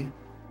puffy.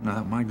 And I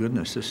thought, my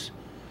goodness, this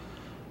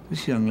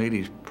young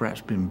lady's perhaps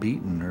been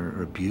beaten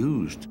or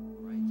abused.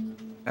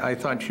 I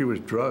thought she was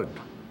drugged.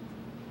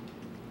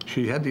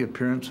 She had the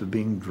appearance of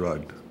being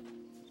drugged.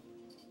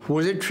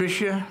 Was it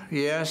Tricia?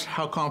 Yes.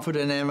 How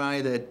confident am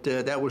I that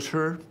that was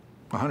her?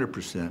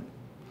 100%.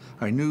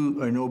 I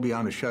know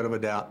beyond a shadow of a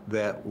doubt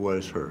that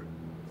was her.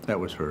 That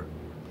was her.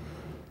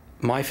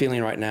 My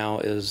feeling right now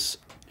is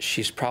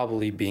she's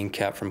probably being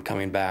kept from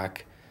coming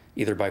back,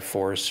 either by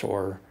force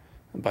or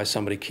by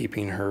somebody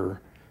keeping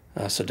her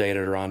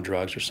sedated or on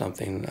drugs or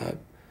something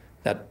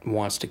that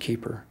wants to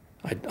keep her.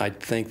 I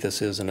think this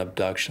is an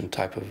abduction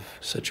type of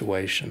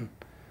situation.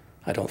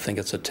 I don't think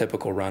it's a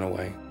typical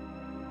runaway.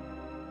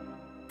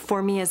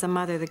 For me as a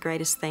mother, the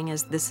greatest thing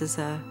is this is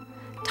a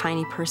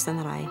tiny person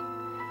that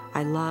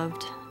I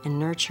loved and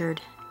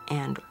nurtured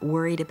and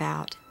worried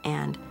about,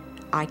 and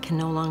I can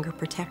no longer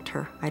protect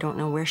her. I don't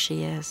know where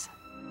she is.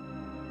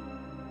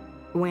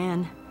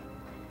 When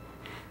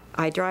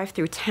I drive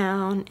through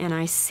town and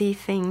I see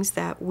things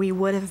that we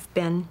would have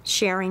been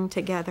sharing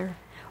together,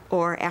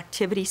 or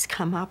activities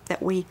come up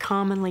that we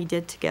commonly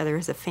did together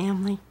as a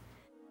family,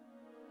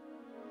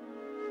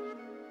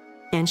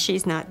 and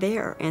she's not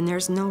there, and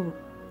there's no,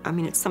 I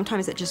mean,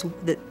 sometimes it just,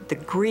 the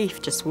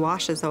grief just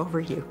washes over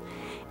you,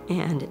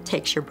 and it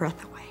takes your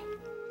breath away.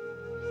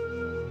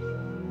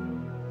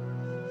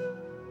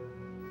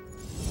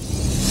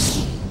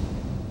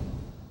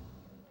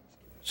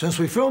 Since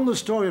we filmed the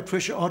story of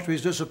Tricia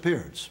Autry's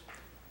disappearance,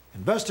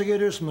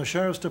 investigators from the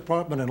Sheriff's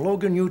Department in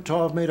Logan,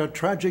 Utah have made a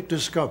tragic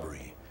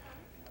discovery.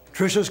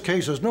 Tricia's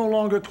case is no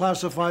longer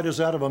classified as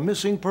that of a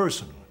missing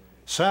person.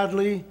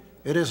 Sadly,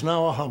 it is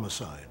now a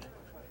homicide,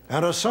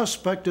 and a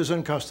suspect is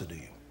in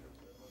custody.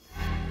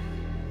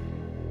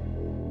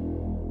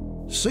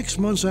 6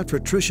 months after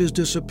Tricia's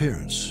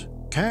disappearance,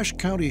 Cache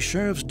County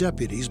Sheriff's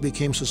deputies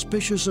became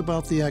suspicious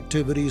about the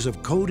activities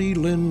of Cody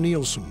Lynn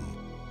Nielsen,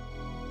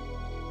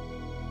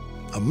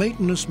 a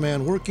maintenance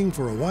man working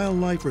for a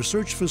wildlife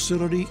research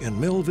facility in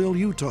Millville,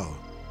 Utah,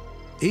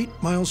 8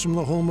 miles from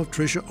the home of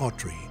Tricia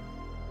Autry.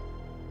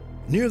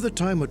 Near the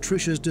time of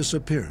Tricia's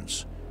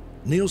disappearance,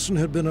 Nielsen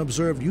had been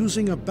observed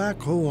using a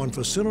backhoe on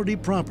facility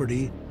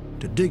property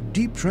to dig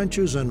deep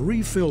trenches and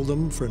refill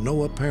them for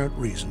no apparent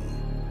reason.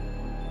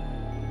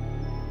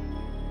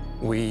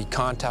 We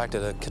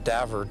contacted a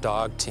cadaver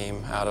dog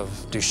team out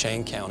of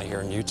Duchesne County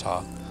here in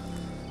Utah.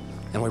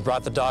 And we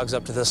brought the dogs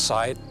up to this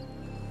site,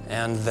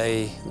 and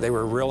they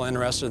were real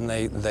interested, and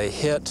they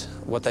hit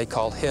what they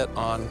called hit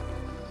on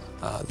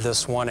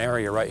this one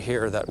area right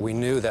here that we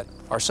knew that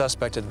our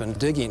suspect had been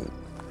digging.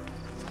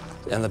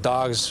 And the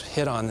dogs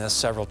hit on this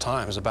several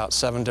times. About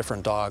 7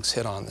 different dogs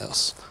hit on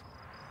this.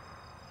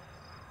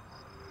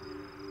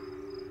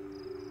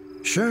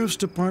 Sheriff's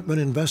Department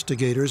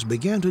investigators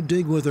began to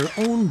dig with their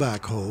own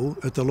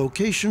backhoe at the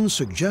location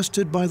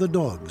suggested by the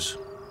dogs.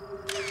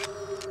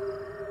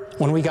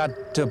 When we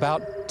got to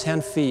about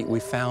 10 feet, we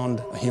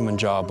found a human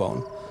jawbone,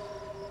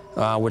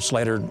 which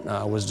later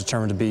was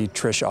determined to be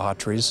Tricia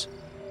Autry's.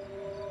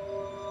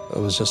 It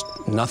was just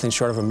nothing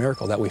short of a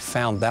miracle that we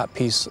found that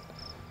piece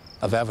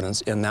of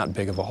evidence in that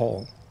big of a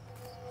hole.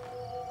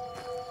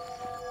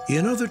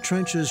 In other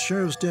trenches,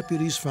 sheriff's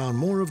deputies found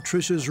more of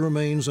Tricia's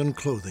remains and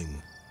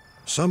clothing,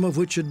 some of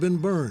which had been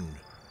burned.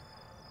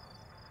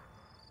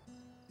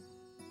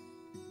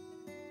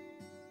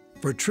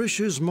 For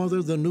Tricia's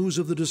mother, the news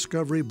of the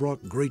discovery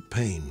brought great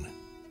pain,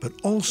 but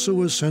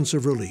also a sense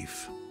of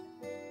relief.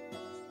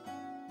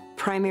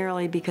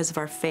 Primarily because of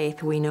our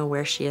faith, we know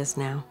where she is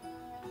now.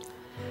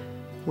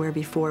 Where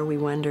before we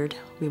wondered,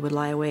 we would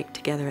lie awake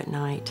together at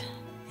night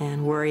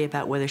and worry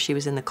about whether she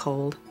was in the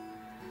cold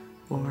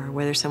or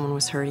whether someone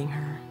was hurting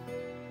her.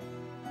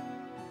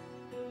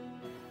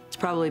 It's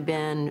probably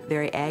been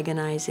very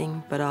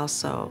agonizing, but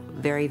also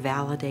very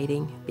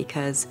validating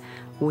because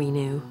we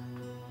knew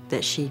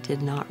that she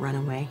did not run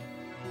away.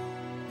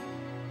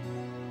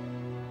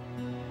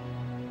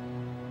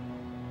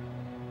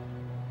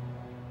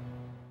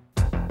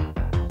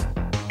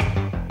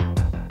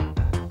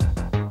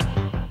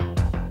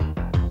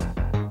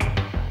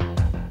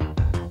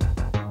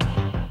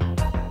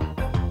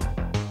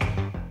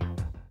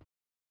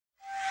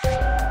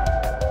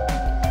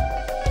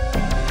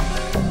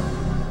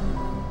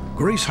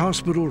 Grace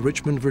Hospital,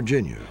 Richmond,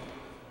 Virginia.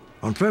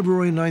 On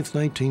February 9,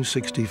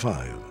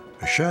 1965,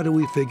 a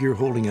shadowy figure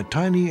holding a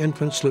tiny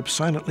infant slipped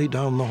silently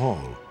down the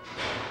hall.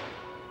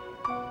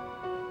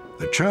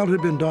 The child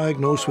had been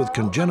diagnosed with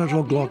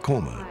congenital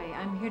glaucoma,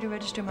 Hi, I'm here to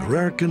register my a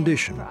rare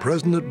condition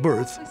present at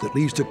birth that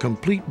leads to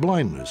complete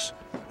blindness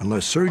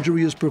unless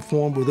surgery is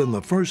performed within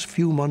the first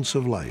few months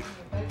of life.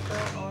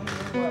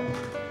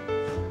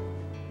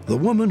 The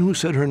woman who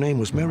said her name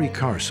was Mary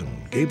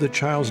Carson gave the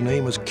child's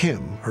name as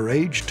Kim, her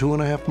age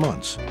 2.5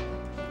 months.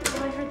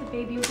 I heard the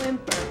baby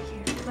whimper.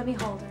 Here, let me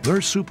hold her.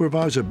 Nurse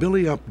supervisor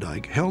Billy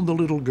Updike held the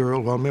little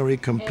girl while Mary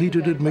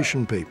completed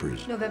admission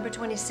papers. November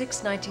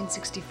 26,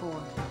 1964.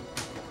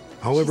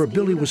 However,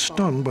 Billy was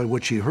stunned by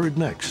what she heard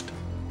next.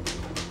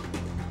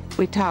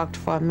 We talked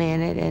for a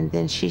minute, and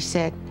then she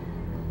said,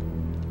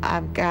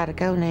 "I've got to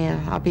go now.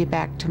 I'll be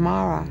back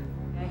tomorrow."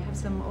 I have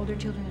some older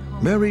children at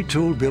home. Mary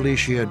told Billy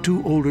she had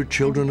 2 older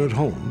children at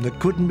home that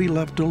couldn't be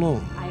left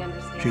alone. I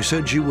understand. She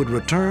said she would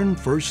return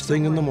first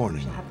thing in the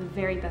morning. She'll have the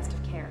very best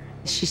of care.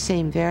 She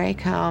seemed very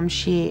calm.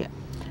 She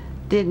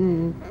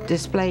didn't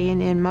display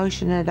any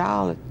emotion at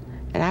all,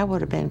 and I would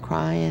have been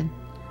crying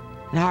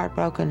and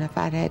heartbroken if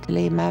I'd had to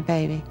leave my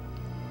baby.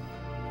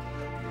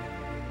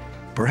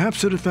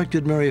 Perhaps it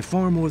affected Mary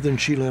far more than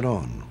she let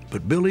on,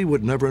 but Billy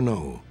would never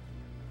know.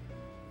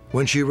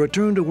 When she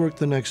returned to work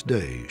the next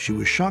day, she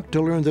was shocked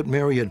to learn that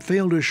Mary had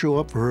failed to show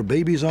up for her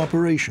baby's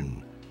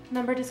operation.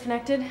 Number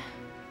disconnected.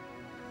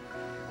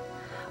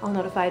 I'll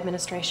notify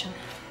administration.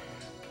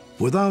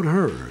 Without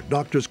her,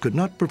 doctors could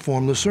not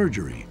perform the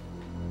surgery.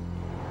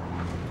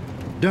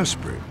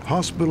 Desperate,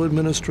 hospital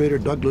administrator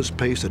Douglas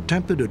Pace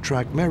attempted to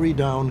track Mary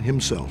down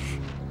himself.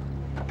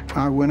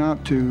 I went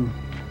out to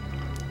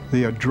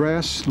the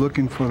address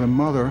looking for the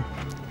mother,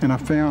 and I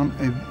found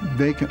a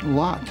vacant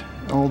lot.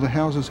 All the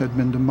houses had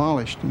been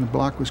demolished and the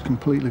block was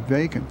completely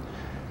vacant.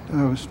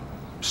 I was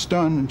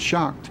stunned and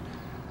shocked,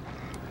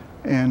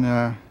 and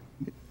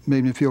it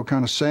made me feel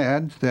kind of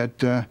sad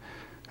that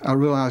I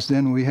realized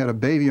then we had a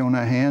baby on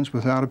our hands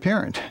without a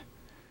parent.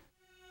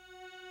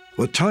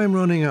 With time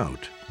running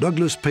out,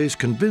 Douglas Pace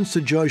convinced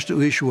the judge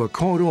to issue a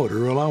court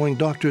order allowing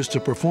doctors to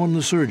perform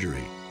the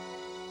surgery.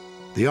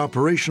 The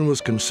operation was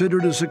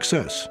considered a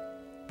success,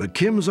 but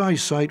Kim's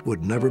eyesight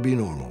would never be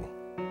normal.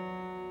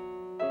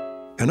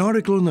 An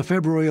article in the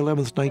February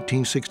 11,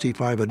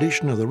 1965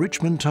 edition of the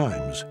Richmond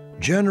Times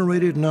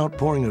generated an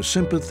outpouring of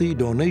sympathy,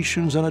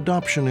 donations, and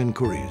adoption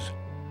inquiries.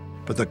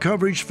 but the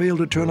coverage failed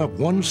to turn up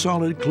one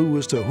solid clue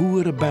as to who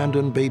had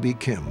abandoned baby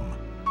Kim.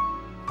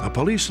 A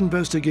police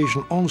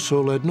investigation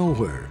also led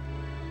nowhere.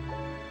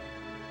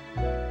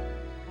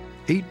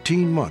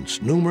 18 months,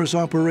 numerous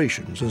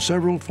operations, and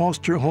several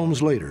foster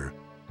homes later,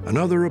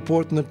 another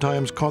report in the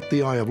Times caught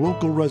the eye of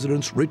local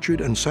residents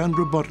Richard and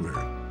Sandra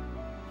Butler.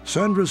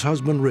 Sandra's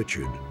husband,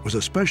 Richard, was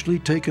especially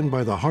taken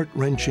by the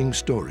heart-wrenching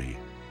story.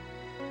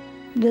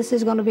 This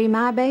is going to be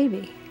my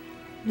baby.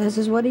 This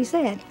is what he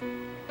said.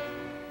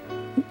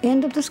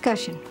 End of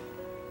discussion.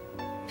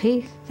 If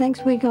he thinks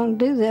we're going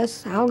to do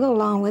this, I'll go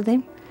along with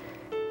him.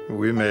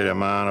 We made our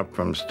mind up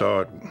from the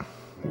start.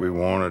 We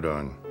wanted her,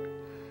 and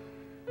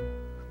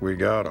we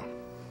got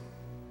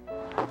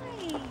her.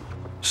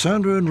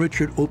 Sandra and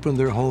Richard opened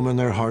their home and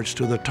their hearts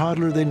to the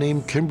toddler they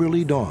named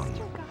Kimberly Dawn.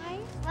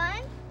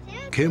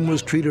 Kim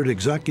was treated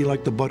exactly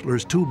like the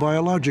Butlers' two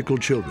biological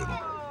children,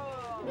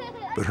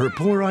 but her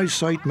poor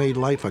eyesight made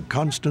life a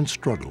constant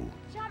struggle.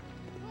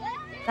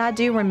 I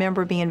do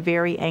remember being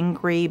very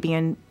angry,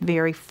 being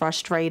very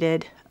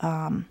frustrated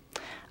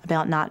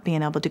about not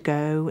being able to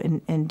go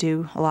and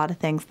do a lot of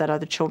things that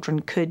other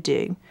children could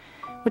do,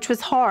 which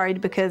was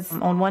hard because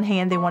on one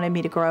hand they wanted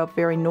me to grow up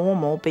very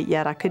normal, but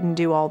yet I couldn't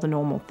do all the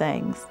normal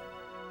things.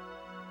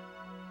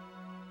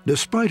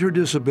 Despite her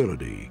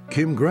disability,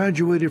 Kim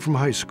graduated from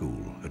high school,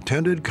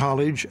 attended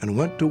college, and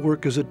went to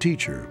work as a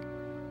teacher.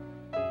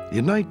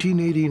 In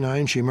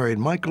 1989, she married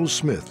Michael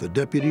Smith, a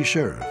deputy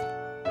sheriff.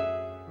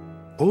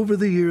 Over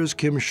the years,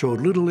 Kim showed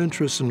little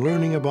interest in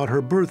learning about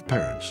her birth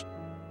parents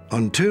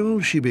until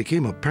she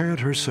became a parent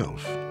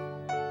herself.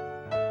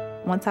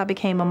 Once I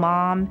became a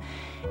mom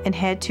and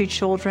had 2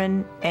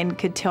 children and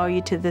could tell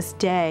you to this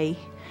day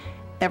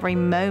every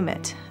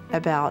moment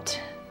about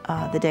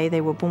the day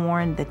they were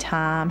born, the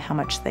time, how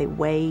much they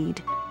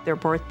weighed, their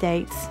birth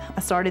dates,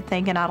 I started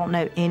thinking I don't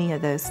know any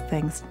of those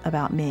things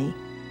about me.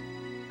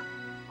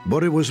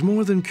 But it was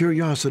more than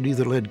curiosity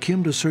that led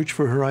Kim to search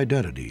for her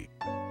identity.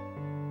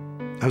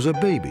 As a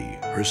baby,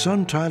 her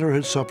son Tyler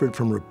had suffered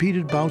from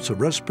repeated bouts of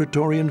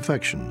respiratory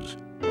infections.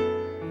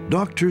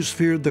 Doctors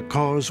feared the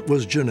cause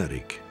was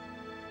genetic.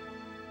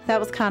 That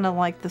was kind of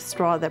like the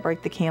straw that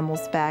broke the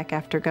camel's back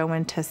after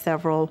going to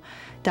several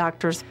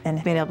doctors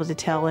and being able to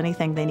tell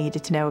anything they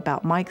needed to know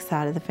about Mike's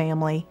side of the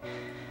family.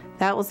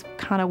 That was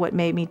kind of what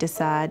made me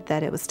decide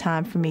that it was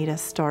time for me to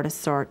start a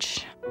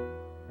search.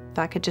 If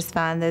I could just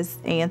find those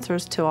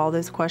answers to all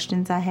those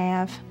questions I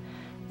have,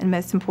 and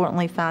most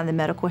importantly, find the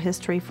medical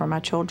history for my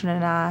children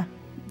and I,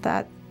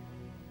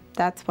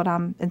 that's what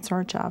I'm in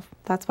search of.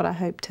 That's what I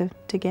hope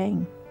to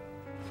gain.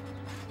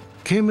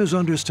 Kim is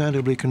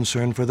understandably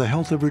concerned for the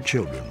health of her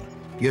children,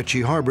 yet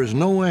she harbors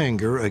no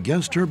anger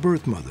against her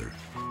birth mother.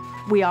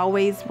 We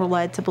always were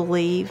led to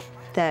believe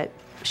that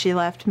she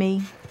left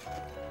me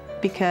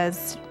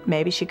because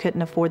maybe she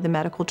couldn't afford the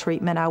medical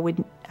treatment I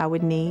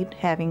would need,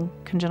 having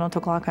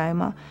congenital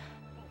glaucoma.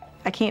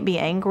 I can't be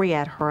angry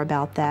at her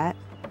about that.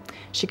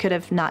 She could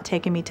have not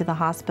taken me to the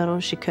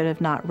hospital. She could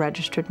have not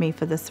registered me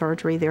for the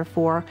surgery.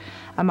 Therefore,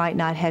 I might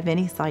not have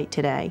any sight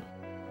today.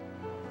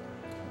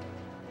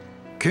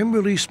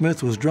 Kimberly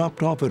Smith was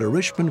dropped off at a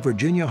Richmond,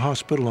 Virginia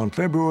hospital on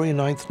February 9,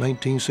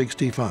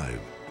 1965.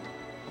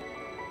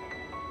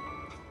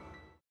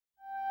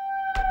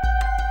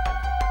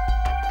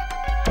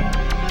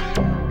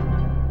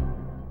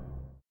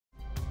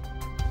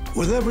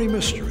 With every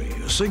mystery,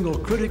 a single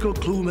critical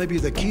clue may be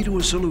the key to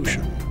a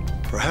solution.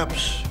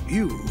 Perhaps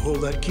you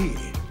hold that key.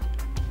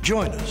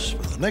 Join us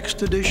for the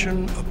next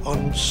edition of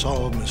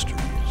Unsolved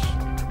Mysteries.